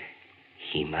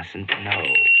 He mustn't know.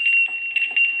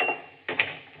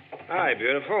 Hi,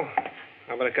 beautiful.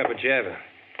 How about a cup of java?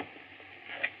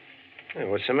 Hey,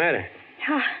 what's the matter?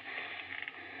 Oh,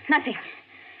 nothing.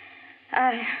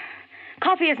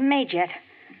 Coffee isn't made yet.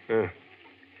 Huh.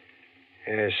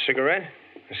 A cigarette?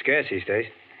 It's scarce these days.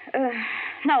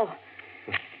 No.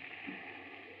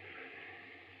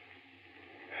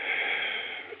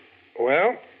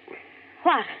 Well?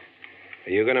 What? Are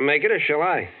you going to make it or shall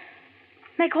I?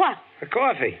 Make what? A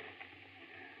coffee.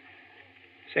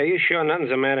 Say, are you sure nothing's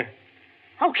the matter?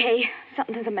 Okay,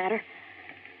 something's the matter.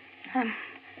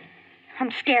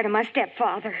 I'm scared of my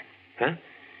stepfather. Huh?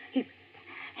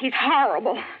 He's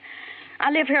horrible.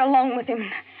 I live here alone with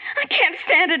him. I can't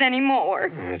stand it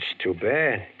anymore. That's too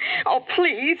bad. Oh,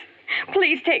 please.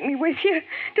 Please take me with you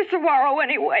to Saguaro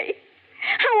anyway.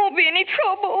 I won't be any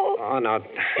trouble. Oh, now,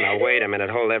 wait a minute.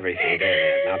 Hold everything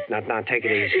there. Now, take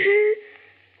it easy.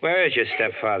 Where is your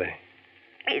stepfather?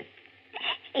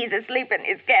 He's asleep in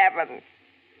his cabin.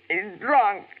 He's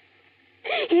drunk.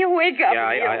 He'll wake up.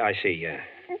 Yeah, I see, yeah.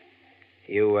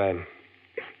 You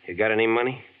got any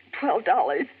money?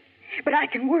 $12. But I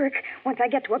can work once I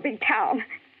get to a big town.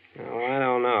 Oh, I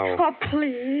don't know. Oh,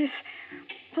 please.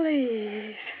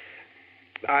 Please.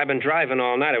 I've been driving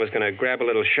all night. I was going to grab a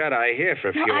little shut-eye here for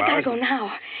a few hours. I gotta go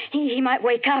now. He might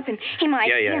wake up and he might...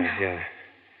 Yeah.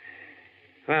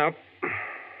 Well,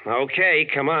 okay,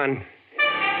 come on.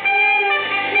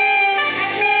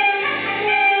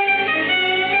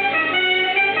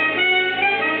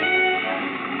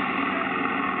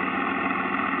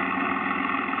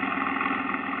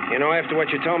 You know, after what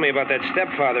you told me about that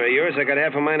stepfather of yours, I got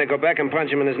half a mind to go back and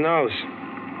punch him in his nose.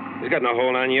 He's got no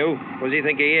hold on you. What does he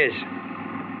think he is?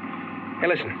 Hey,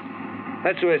 listen.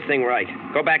 Let's do this thing right.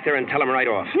 Go back there and tell him right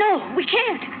off. No, we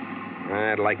can't.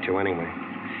 I'd like to anyway.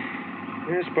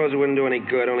 I suppose it wouldn't do any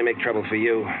good, only make trouble for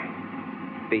you.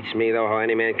 Beats me, though, how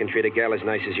any man can treat a gal as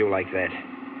nice as you like that.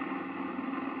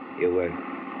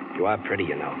 You are pretty,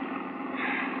 you know.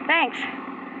 Thanks.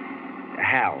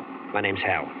 Hal. My name's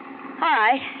Hal.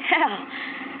 Hi, Hal.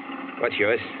 What's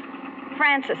yours?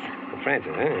 Francis.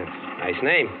 Francis, huh? Nice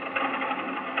name.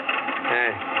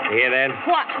 You hear that?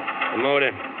 What? The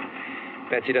motor.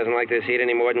 Betsy doesn't like this heat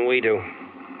any more than we do.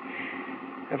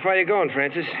 How far are you going,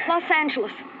 Francis? Los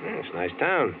Angeles. Oh, it's a nice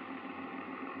town.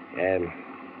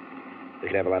 We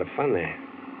could have a lot of fun there.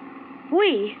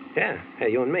 We? Yeah,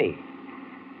 hey, you and me.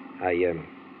 I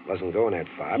wasn't going that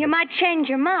far. You might change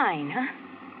your mind, huh?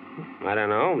 I don't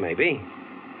know, maybe.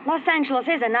 Los Angeles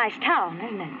is a nice town,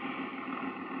 isn't it?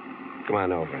 Come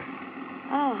on over.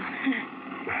 Oh.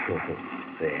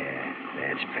 There,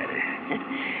 that's better.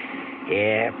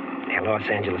 Yeah, Los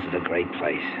Angeles is a great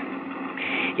place.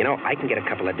 You know, I can get a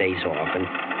couple of days off and...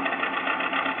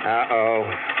 Uh-oh.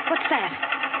 What's that?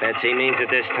 Betsy means it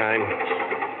this time.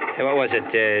 Hey, what was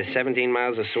it, 17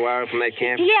 miles of Saguaro from that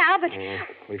camp? Yeah, but...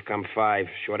 We've come 5,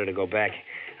 shorter to go back.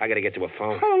 I gotta get to a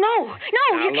phone. Oh, no,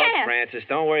 now, you look, can't. Francis,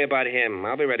 don't worry about him.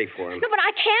 I'll be ready for him. No, but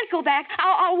I can't go back.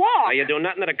 I'll walk. Now, you do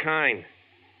nothing of the kind.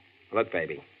 Look,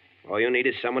 baby, all you need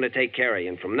is someone to take care of you.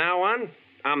 And from now on,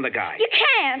 I'm the guy. You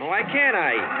can't. Oh, why can't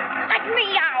I? Let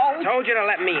me out. Told you to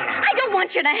let me. I don't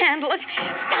want you to handle it.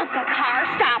 Stop the car.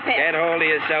 Stop it. Get hold of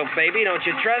yourself, baby. Don't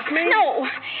you trust me? No.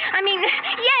 I mean,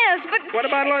 yes, but... What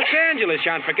about Los Angeles?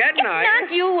 You aren't forgetting, are you? It's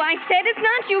not you, I said. It's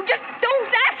not you. Just don't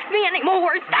ask me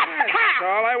anymore. Stop the car. That's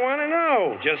all I want to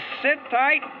know. Just sit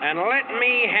tight and let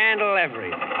me handle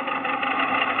everything.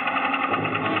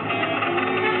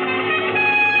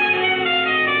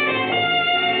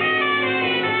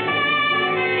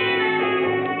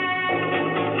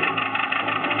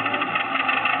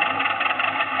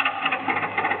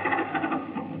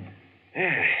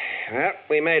 Well,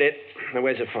 we made it. Now,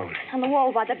 where's the phone? On the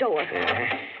wall by the door.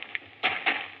 Yeah.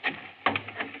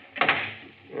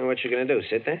 Well, what you gonna do,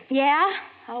 sit there? Yeah?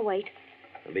 I'll wait.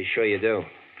 I'll be sure you do.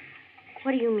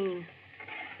 What do you mean?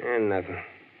 Nothing.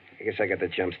 I guess I got the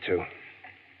jumps, too.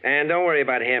 And don't worry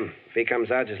about him. If he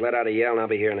comes out, just let out a yell, and I'll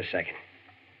be here in a second.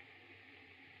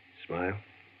 Smile.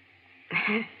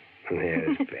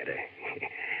 There's better.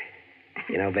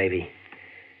 You know, baby,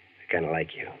 I kind of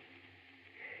like you.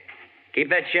 Keep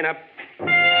that chin up.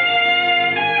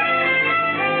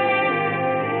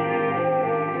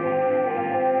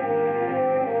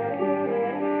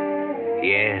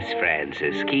 Yes,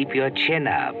 Francis, keep your chin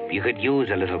up. You could use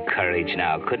a little courage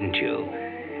now, couldn't you?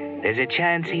 There's a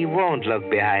chance he won't look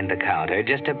behind the counter,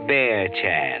 just a bare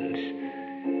chance.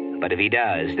 But if he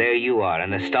does, there you are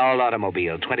in a stalled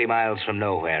automobile 20 miles from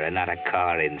nowhere and not a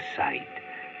car in sight.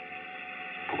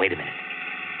 But wait a minute.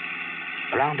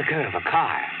 Around the curve, a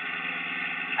car.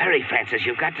 Hurry, Francis,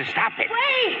 you've got to stop it.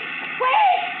 Wait!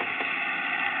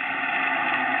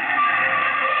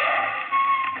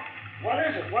 What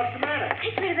is it? What's the matter?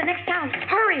 Take me to the next town.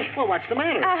 Hurry. Well, what's the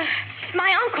matter?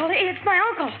 My uncle. It's my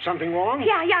uncle. Something wrong?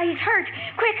 Yeah, he's hurt.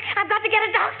 Quick, I've got to get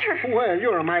a doctor. Well,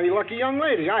 you're a mighty lucky young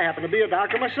lady. I happen to be a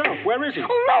doctor myself. Where is he?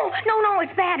 Oh, no,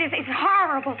 it's bad. It's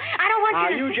horrible. I don't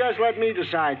want you to... You just let me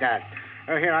decide that.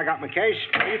 Here, I got my case.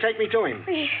 You take me to him.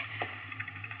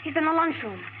 He's in the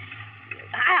lunchroom.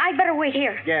 I'd better wait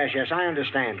here. Yes, I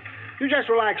understand. You just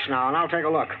relax now, and I'll take a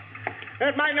look.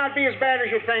 It might not be as bad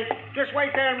as you think. Just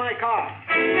wait there in my car.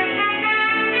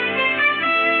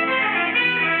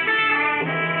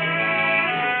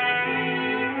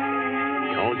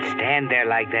 Don't stand there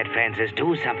like that, Francis.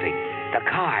 Do something. The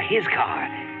car, his car.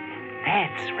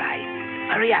 That's right.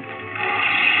 Hurry up.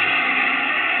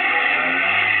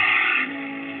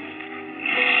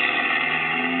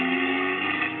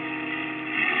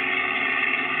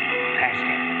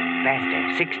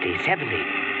 Faster. 60, 70.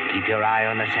 Keep your eye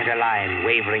on the center line,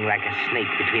 wavering like a snake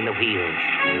between the wheels.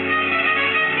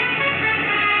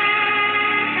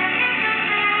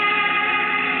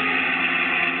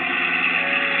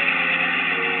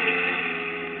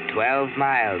 12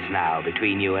 miles now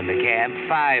between you and the camp.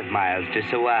 5 miles to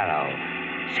Saguaro.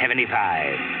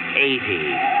 75,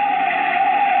 80.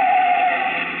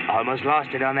 Almost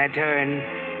lost it on that turn.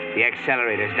 The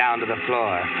accelerator's down to the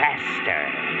floor. Faster.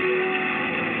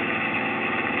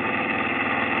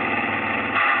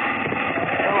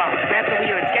 Grab the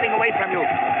wheel. It's getting away from you.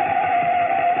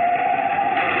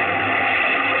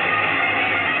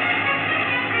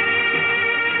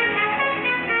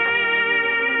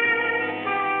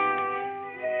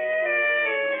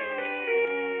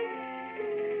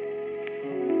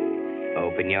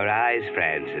 Open your eyes,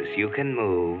 Francis. You can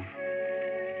move.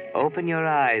 Open your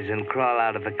eyes and crawl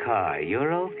out of the car.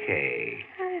 You're okay.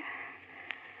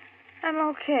 I'm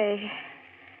okay.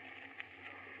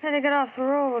 Better get off the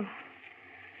road.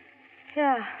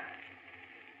 Yeah.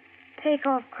 Take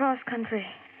off cross country.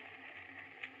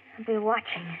 I'll be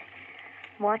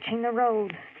watching the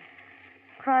road.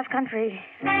 Cross country.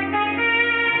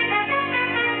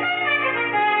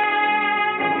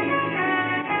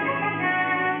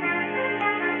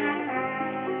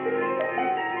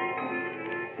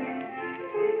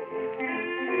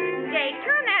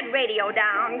 Radio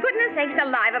down. Goodness sakes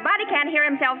alive, a body can't hear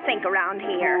himself think around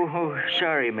here. Oh,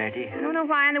 sorry, Matty. I don't know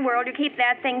why in the world you keep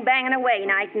that thing banging away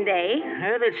night and day.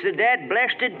 Well, it's the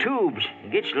dad-blasted tubes.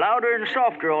 It gets louder and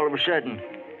softer all of a sudden.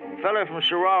 A fella from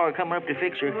Saguaro coming up to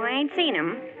fix her. Well, I ain't seen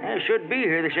him. I should be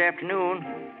here this afternoon.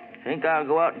 Think I'll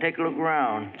go out and take a look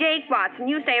around. Jake Watson,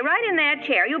 you stay right in that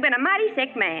chair. You've been a mighty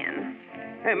sick man.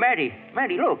 Hey, Matty,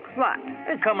 look. What?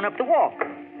 They're coming up the walk.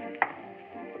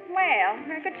 Well,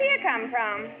 where could she come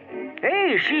from?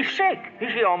 Hey, she's sick.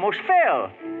 She almost fell.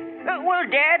 Well,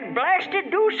 Dad, blasted,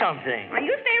 do something. Well,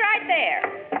 you stay right there.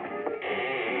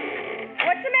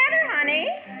 What's the matter, honey?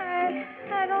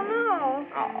 I don't know.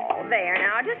 Oh, there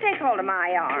now. Just take hold of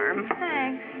my arm.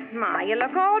 Thanks. Ma, you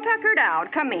look all tuckered out.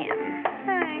 Come in.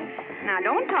 Thanks. Now,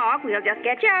 don't talk. We'll just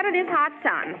get you out of this hot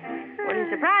sun. Wouldn't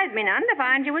surprise me none to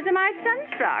find you was a mite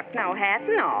sunstruck. No hat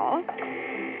and all.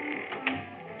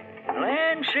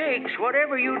 Land sakes,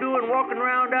 whatever you doing walking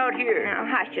around out here? Now,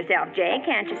 hush yourself, Jake.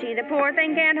 Can't you see the poor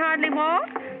thing can't hardly walk?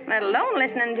 Let alone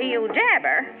listening to you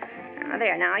jabber. Now,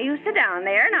 there, now, you sit down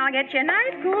there, and I'll get you a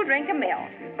nice cool drink of milk.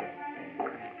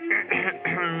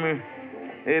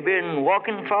 You been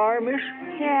walking far, miss?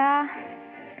 Yeah.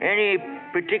 Any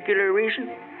particular reason?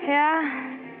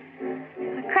 Yeah.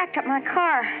 I cracked up my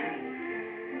car.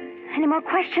 Any more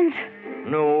questions?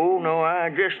 No, I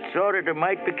just thought it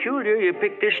might peculiar you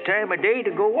picked this time of day to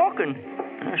go walking.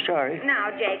 Sorry. Now,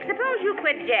 Jake, suppose you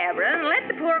quit jabbering and let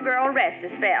the poor girl rest a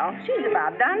spell. She's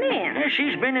about done in.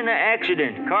 She's been in an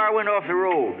accident. Car went off the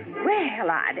road. Well,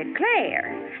 I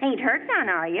declare. Ain't hurt none,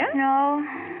 are you? No.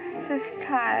 so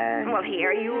tired. Well,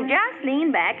 here, you just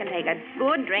lean back and take a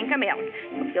good drink of milk.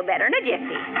 You'll feel better in a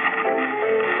jiffy. Oh,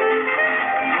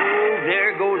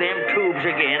 there go them tubes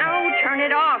again. Oh, turn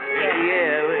it off, Jack.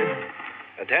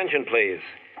 Yeah. Attention, please.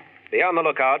 Be on the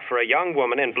lookout for a young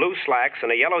woman in blue slacks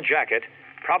and a yellow jacket,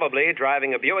 probably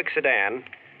driving a Buick sedan,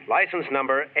 license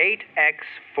number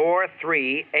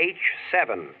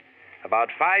 8X43H7. About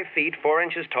 5 feet 4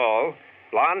 inches tall,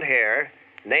 blonde hair,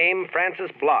 name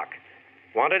Frances Block.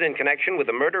 Wanted in connection with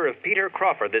the murder of Peter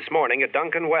Crawford this morning at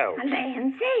Duncan Wells.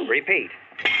 Lancy. Repeat.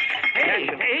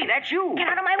 Hey, that's you. Get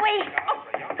out of my way. Oh,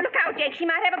 look out, Jake. She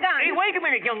might have a gun. Hey, wait a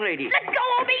minute, young lady. Let go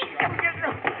of me.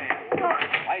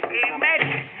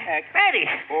 Maddie.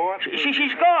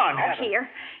 She's gone. Oh, here,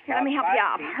 let me help you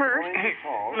up. Hurt?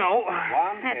 No.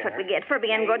 That's what we get for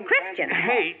being good Christians.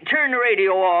 Hey, turn the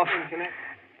radio off.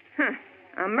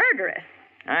 A murderess.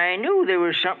 I knew there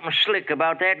was something slick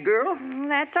about that girl.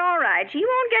 That's all right. She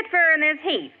won't get fur in this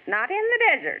heat. Not in the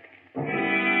desert.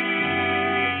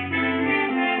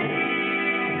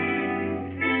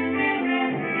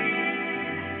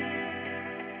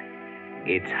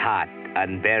 It's hot,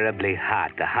 unbearably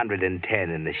hot, 110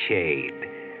 in the shade.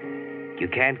 You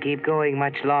can't keep going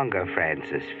much longer,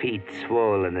 Francis. Feet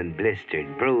swollen and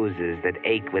blistered, bruises that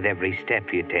ache with every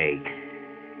step you take.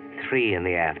 3 in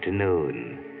the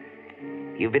afternoon.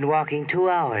 You've been walking 2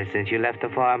 hours since you left the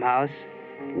farmhouse.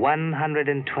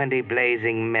 120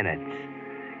 blazing minutes.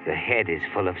 Your head is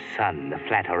full of sun. The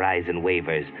flat horizon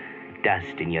wavers.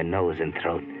 Dust in your nose and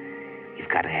throat. You've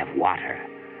got to have water.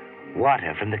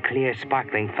 Water from the clear,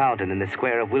 sparkling fountain in the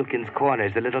square of Wilkins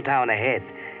Corners, the little town ahead.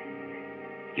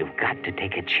 You've got to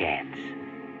take a chance.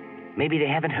 Maybe they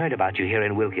haven't heard about you here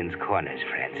in Wilkins Corners,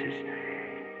 Francis.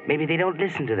 Maybe they don't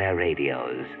listen to their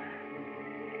radios.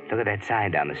 Look at that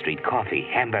sign down the street. Coffee,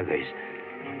 hamburgers.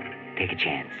 Take a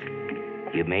chance.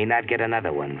 You may not get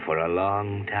another one for a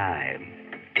long time.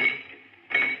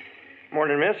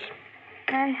 Morning, miss.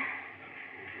 I'd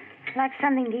like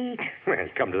something to eat. Well,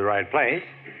 it's come to the right place.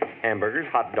 Hamburgers,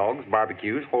 hot dogs,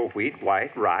 barbecues, whole wheat,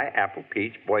 white, rye, apple,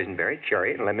 peach, boysenberry,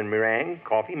 cherry, and lemon meringue,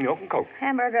 coffee, milk, and Coke.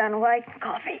 Hamburger and white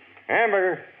coffee.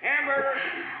 Hamburger.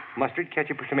 Mustard,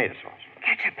 ketchup, or tomato sauce.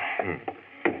 Ketchup.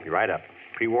 Be right up.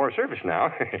 Pre-war service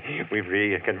now. We've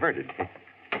reconverted.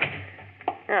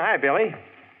 Yeah, hi, Billy.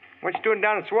 What you doing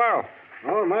down at Swirl?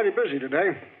 Oh, mighty busy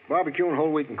today. Barbecue and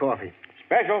whole wheat and coffee.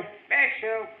 Special.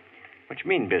 What you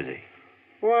mean busy?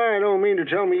 Why, I don't mean to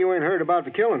tell me you ain't heard about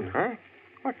the killing. Huh?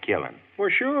 What killing? Well,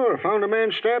 sure. Found a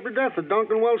man stabbed to death at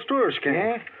Duncan Wells tourist camp.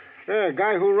 Yeah? Yeah, a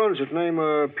guy who runs it named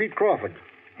Pete Crawford.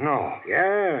 No.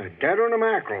 Yeah, deader than a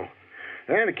mackerel.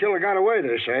 And the killer got away,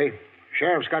 they say.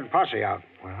 Sheriff's got posse out.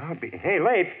 Well, Hey,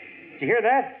 Leif, did you hear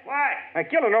that? What? A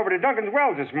killing over to Duncan's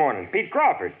Wells this morning. Pete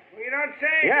Crawford. Well, you don't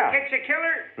say. Yeah. You catch the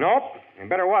killer? Nope. You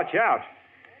better watch out.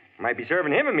 Might be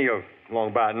serving him a meal along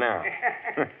about now.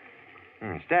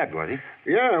 Stabbed, was he?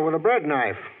 Yeah, with a bread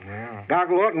knife. Yeah. Doc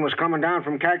Lawton was coming down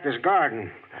from Cactus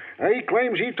Garden. He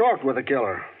claims he talked with the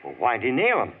killer. Well, why'd he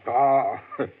nail him? Oh,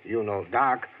 you know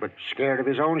Doc, but scared of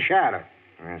his own shadow.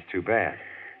 That's too bad.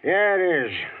 Yeah, it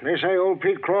is. They say old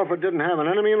Pete Crawford didn't have an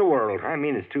enemy in the world. I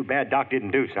mean, it's too bad Doc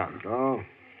didn't do something. Oh.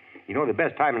 You know, the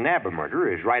best time to nab a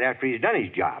murderer is right after he's done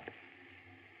his job.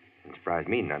 It surprised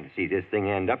me none to see this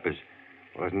thing end up as,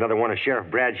 well, as another one of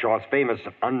Sheriff Bradshaw's famous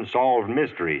unsolved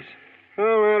mysteries.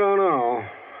 Well, I don't know.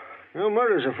 You know,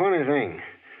 murder's a funny thing.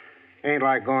 Ain't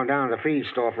like going down to the feed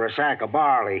store for a sack of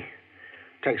barley.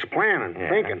 Takes planning,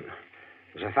 thinking.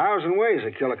 There's 1,000 ways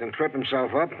a killer can trip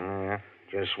himself up. Yeah.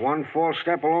 Just one false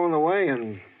step along the way,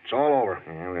 and it's all over.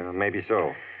 Yeah, well, maybe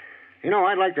so. You know,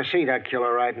 I'd like to see that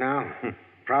killer right now.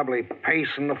 Probably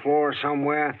pacing the floor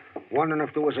somewhere, wondering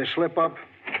if there was a slip-up.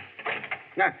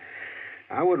 Nah,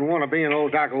 I wouldn't want to be in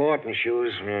old Doc Lawton's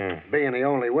shoes, being the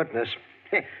only witness.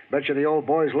 Bet you the old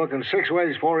boy's looking 6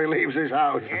 ways before he leaves his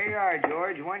house. Here you are,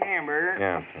 George. One hamburger.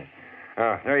 Yeah.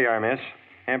 There you are, miss.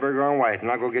 Hamburger on white,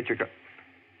 and I'll go get your...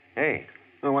 Hey.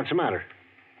 Well, what's the matter?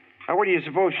 Where do you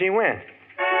suppose she went?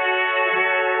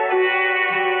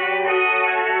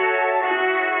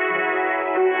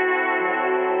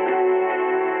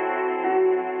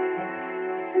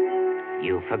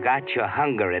 You forgot your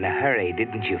hunger in a hurry,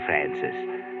 didn't you, Francis?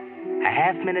 A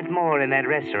half-minute more in that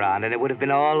restaurant and it would have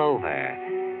been all over.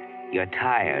 You're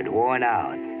tired, worn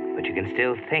out, but you can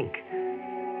still think.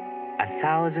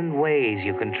 1,000 ways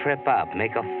you can trip up,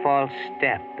 make a false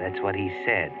step. That's what he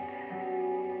said.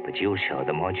 But you'll show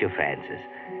them, won't you, Francis?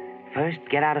 First,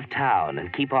 get out of town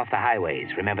and keep off the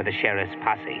highways. Remember the sheriff's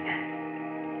posse.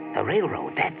 The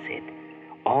railroad, that's it.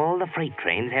 All the freight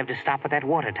trains have to stop at that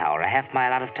water tower a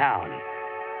half-mile out of town.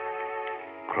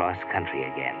 Cross country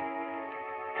again.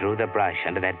 through the brush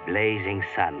under that blazing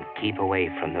sun, keep away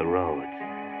from the roads.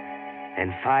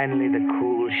 Then finally the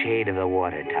cool shade of the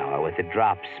water tower with the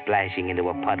drops splashing into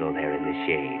a puddle there in the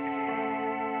shade.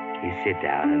 You sit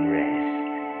down and rest.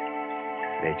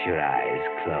 Let your eyes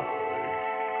close.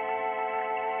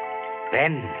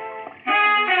 Then,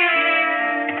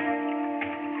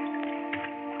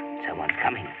 someone's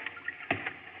coming.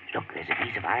 Look, there's a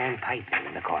piece of iron pipe there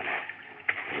in the corner.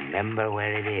 Remember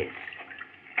where it is.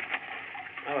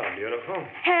 Oh, beautiful.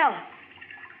 Hal,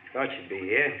 Thought you'd be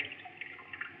here.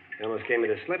 You almost gave me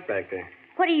the slip back there.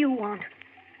 what do you want?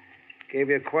 Gave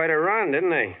you quite a run,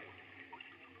 didn't I?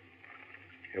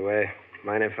 You,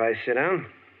 mind if I sit down?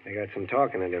 I got some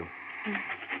talking to do.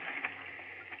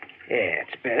 Yeah,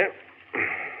 it's better.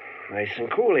 Nice and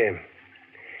cool here.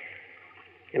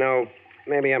 You know,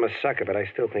 maybe I'm a sucker, but I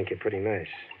still think you're pretty nice.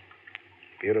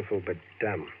 Beautiful, but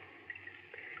dumb.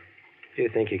 Do you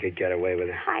think you could get away with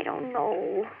it? I don't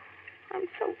know. I'm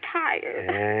so tired.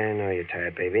 I know you're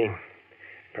tired, baby.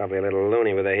 Probably a little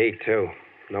loony with the heat, too.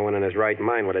 No one in his right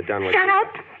mind would have done what Shut you...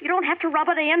 up! You don't have to rub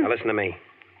it in. Now, listen to me.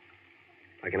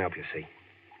 I can help you, see?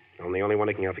 I'm the only one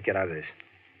who can help you get out of this.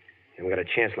 And we got a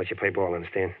chance to let you play ball,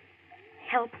 understand?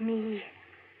 Help me.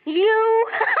 You!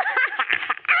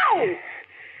 Ow!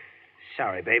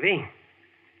 Sorry, baby.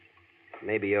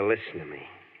 Maybe you'll listen to me.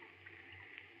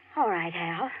 All right,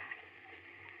 Hal.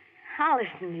 I'll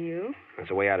listen to you. There's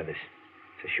a way out of this.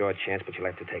 It's a short chance, but you'll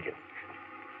have to take it.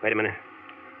 Wait a minute.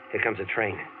 Here comes a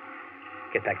train.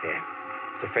 Get back there.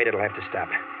 It's afraid it'll have to stop.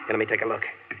 Here, let me take a look.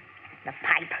 The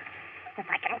pipe. If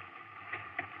I can...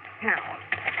 Now.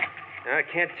 I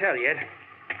can't tell yet.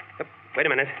 Oh, wait a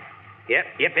minute. Yep,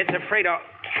 it's afraid of...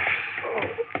 Oh.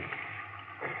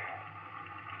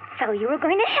 So you were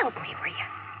going to help me, were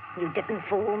you? You didn't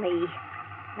fool me.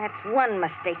 That's one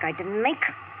mistake I didn't make.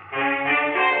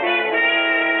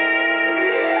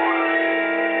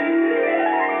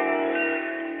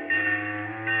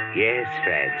 Yes,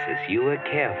 Francis, you were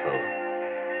careful.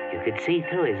 You could see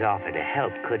through his offer to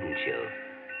help, couldn't you?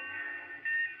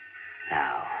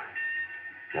 Now,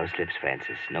 no slips,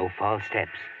 Francis. No false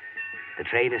steps. The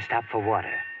train has stopped for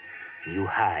water. You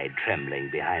hide, trembling,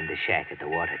 behind the shack at the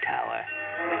water tower.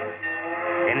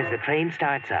 Then as the train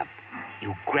starts up,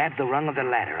 you grab the rung of the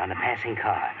ladder on a passing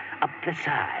car, up the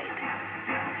side.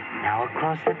 Now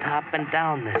across the top and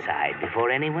down the side before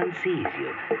anyone sees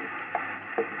you.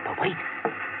 But wait.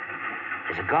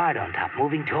 There's a guard on top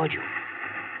moving toward you.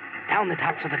 Down the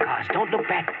tops of the cars. Don't look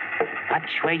back. Watch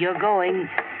where you're going.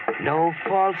 No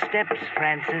false steps,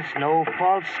 Francis. No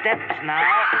false steps now.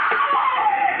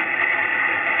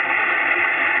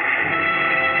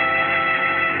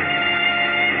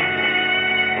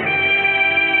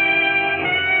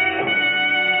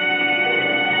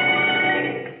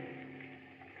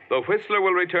 The Whistler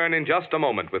will return in just a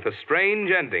moment with a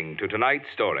strange ending to tonight's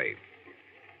story.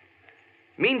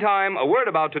 Meantime, a word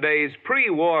about today's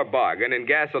pre-war bargain in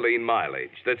gasoline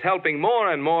mileage that's helping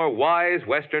more and more wise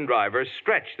Western drivers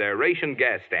stretch their ration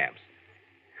gas stamps.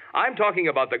 I'm talking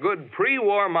about the good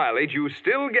pre-war mileage you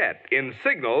still get in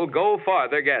Signal Go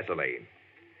Farther gasoline.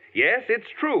 Yes,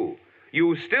 it's true.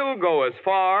 You still go as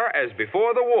far as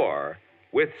before the war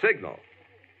with Signal.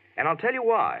 And I'll tell you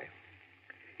why.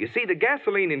 You see, the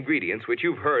gasoline ingredients which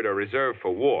you've heard are reserved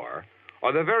for war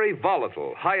are the very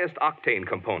volatile, highest octane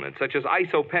components, such as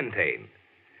isopentane.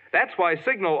 That's why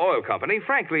Signal Oil Company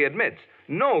frankly admits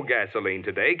no gasoline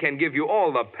today can give you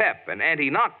all the pep and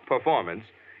anti-knock performance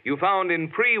you found in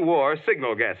pre-war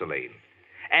Signal gasoline,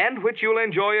 and which you'll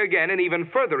enjoy again in even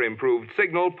further improved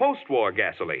Signal post-war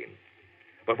gasoline.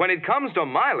 But when it comes to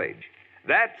mileage,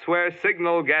 that's where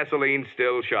Signal gasoline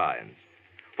still shines.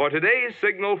 For today's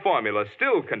Signal formula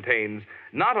still contains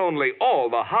not only all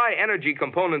the high-energy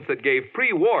components that gave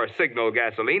pre-war Signal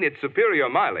gasoline its superior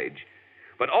mileage,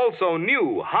 but also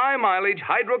new high-mileage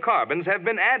hydrocarbons have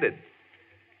been added.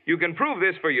 You can prove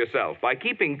this for yourself by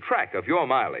keeping track of your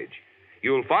mileage.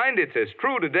 You'll find it's as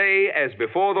true today as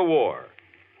before the war.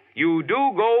 You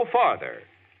do go farther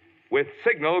with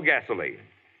Signal gasoline.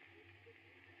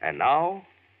 And now,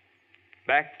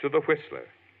 back to the Whistler.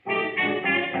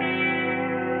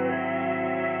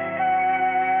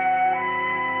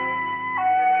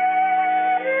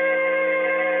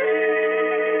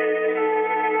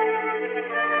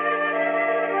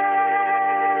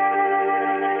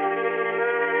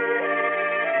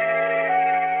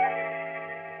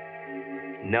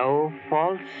 No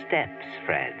false steps,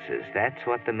 Francis. That's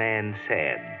what the man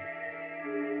said.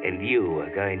 And you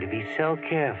are going to be so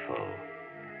careful.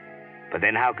 But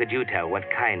then how could you tell what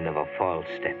kind of a false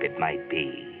step it might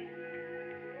be?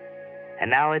 And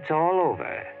now it's all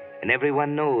over. And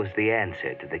everyone knows the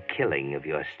answer to the killing of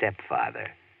your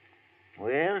stepfather.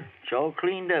 Well, it's all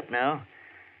cleaned up now.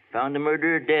 Found the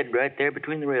murderer dead right there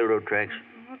between the railroad tracks.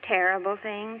 Oh, terrible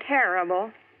thing, terrible.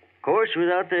 Of course,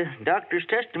 without the doctor's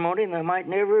testimony, they might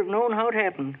never have known how it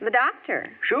happened. The doctor?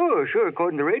 Sure,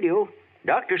 according to the radio.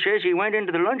 Doctor says he went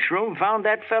into the lunchroom and found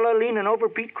that fella leaning over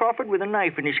Pete Crawford with a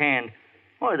knife in his hand.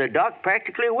 Why, the doc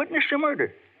practically witnessed the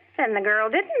murder. Then the girl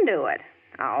didn't do it.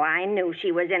 Oh, I knew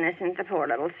she was innocent, the poor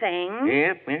little thing.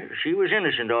 Yep, she was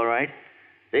innocent, all right.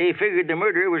 They figured the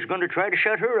murderer was going to try to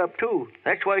shut her up, too.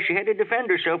 That's why she had to defend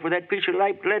herself with that piece of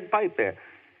light lead pipe there.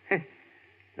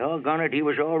 Doggone it, he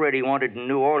was already wanted in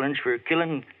New Orleans for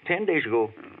killing 10 days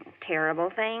ago. Terrible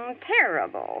thing,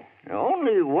 terrible.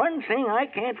 Only one thing I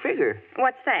can't figure.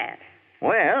 What's that?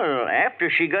 Well, after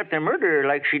she got the murderer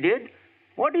like she did,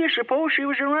 what do you suppose she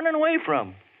was running away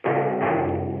from?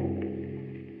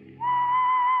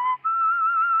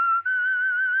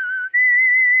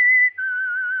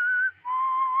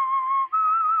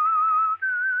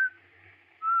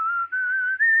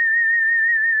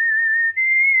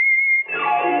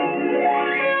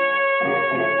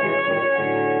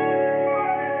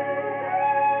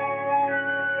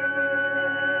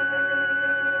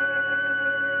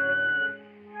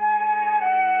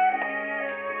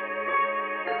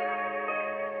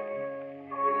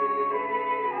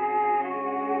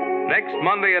 Next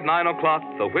Monday at 9 o'clock,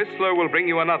 The Whistler will bring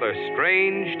you another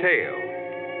strange tale.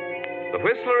 The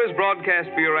Whistler is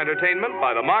broadcast for your entertainment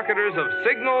by the marketers of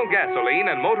Signal gasoline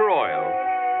and motor oil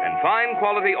and fine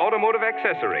quality automotive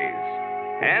accessories,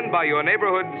 and by your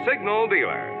neighborhood Signal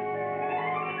dealer.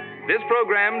 This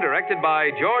program, directed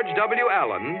by George W.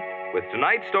 Allen, with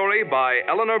tonight's story by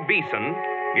Eleanor Beeson,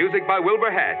 music by Wilbur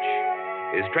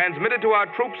Hatch, is transmitted to our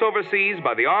troops overseas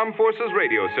by the Armed Forces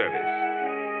Radio Service.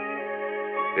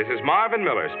 This is Marvin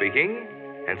Miller speaking,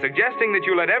 and suggesting that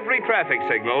you let every traffic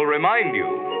signal remind you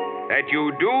that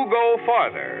you do go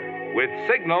farther with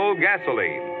Signal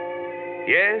gasoline.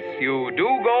 Yes, you do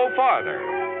go farther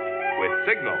with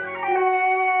Signal.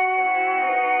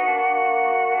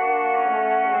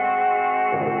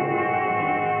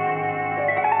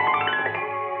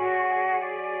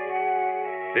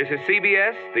 This is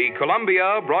CBS, the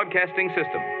Columbia Broadcasting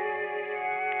System.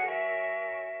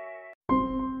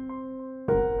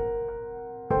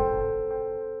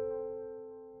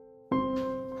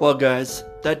 Well, guys,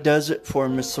 that does it for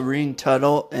Miss Lauren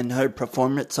Tuttle and her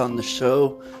performance on the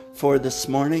show for this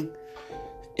morning.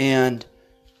 And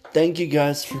thank you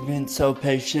guys for being so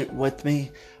patient with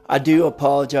me. I do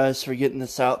apologize for getting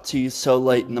this out to you so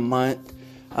late in the month.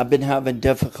 I've been having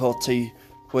difficulty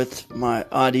with my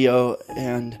audio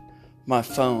and my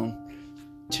phone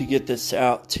to get this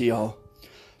out to y'all.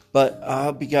 But I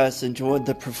hope you guys enjoyed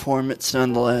the performance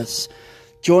nonetheless.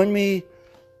 Join me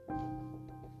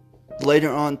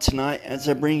later on tonight as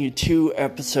I bring you 2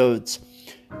 episodes.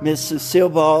 Miss Lucille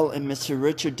Ball and Mr.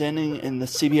 Richard Denning in the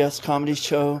CBS comedy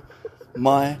show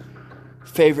My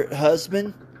Favorite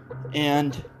Husband,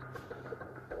 and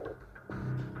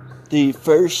the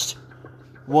first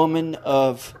woman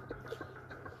of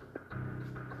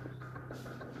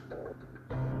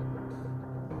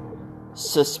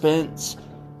suspense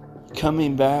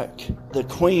coming back, the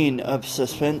queen of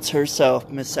suspense herself,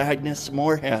 Miss Agnes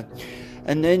Moorehead.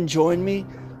 And then join me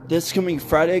this coming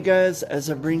Friday, guys,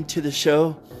 as I bring to the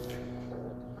show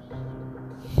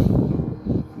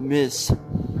Miss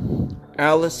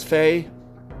Alice Faye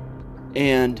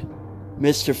and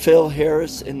Mr. Phil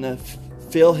Harris in the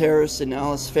Phil Harris and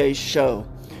Alice Faye show.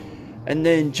 And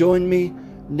then join me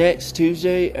next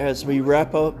Tuesday as we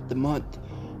wrap up the month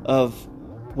of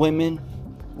women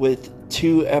with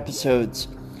 2 episodes.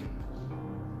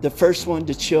 The first one,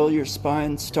 To Chill Your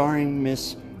Spine, starring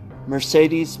Miss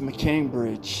Mercedes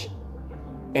McCambridge,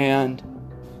 and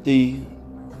the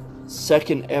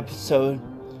second episode,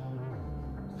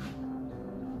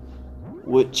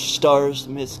 which stars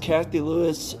Miss Kathy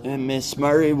Lewis and Miss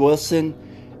Murray Wilson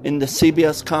in the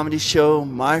CBS comedy show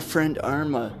My Friend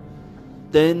Irma.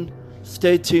 Then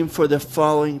stay tuned for the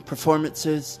following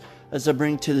performances as I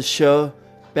bring to the show,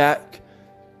 back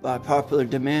by popular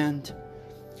demand,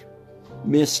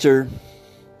 Mr.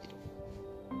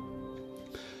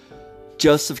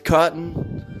 Joseph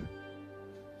Cotton,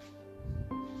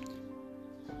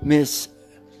 Miss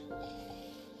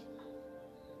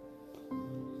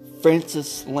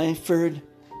Frances Langford,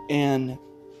 and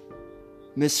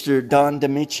Mr. Don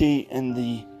DiMicci in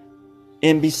the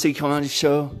NBC comedy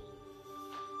show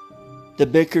The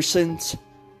Bickersons.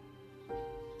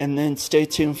 And then stay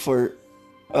tuned for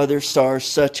other stars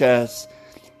such as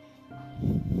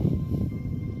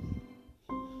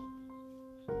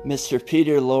Mr.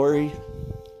 Peter Lorre,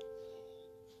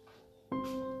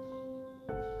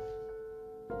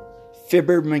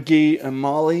 Fibber McGee and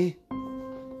Molly,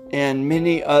 and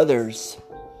many others.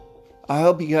 I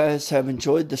hope you guys have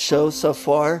enjoyed the show so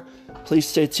far. Please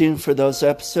stay tuned for those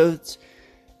episodes.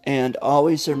 And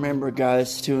always remember,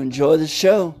 guys, to enjoy the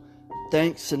show.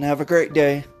 Thanks, and have a great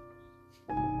day.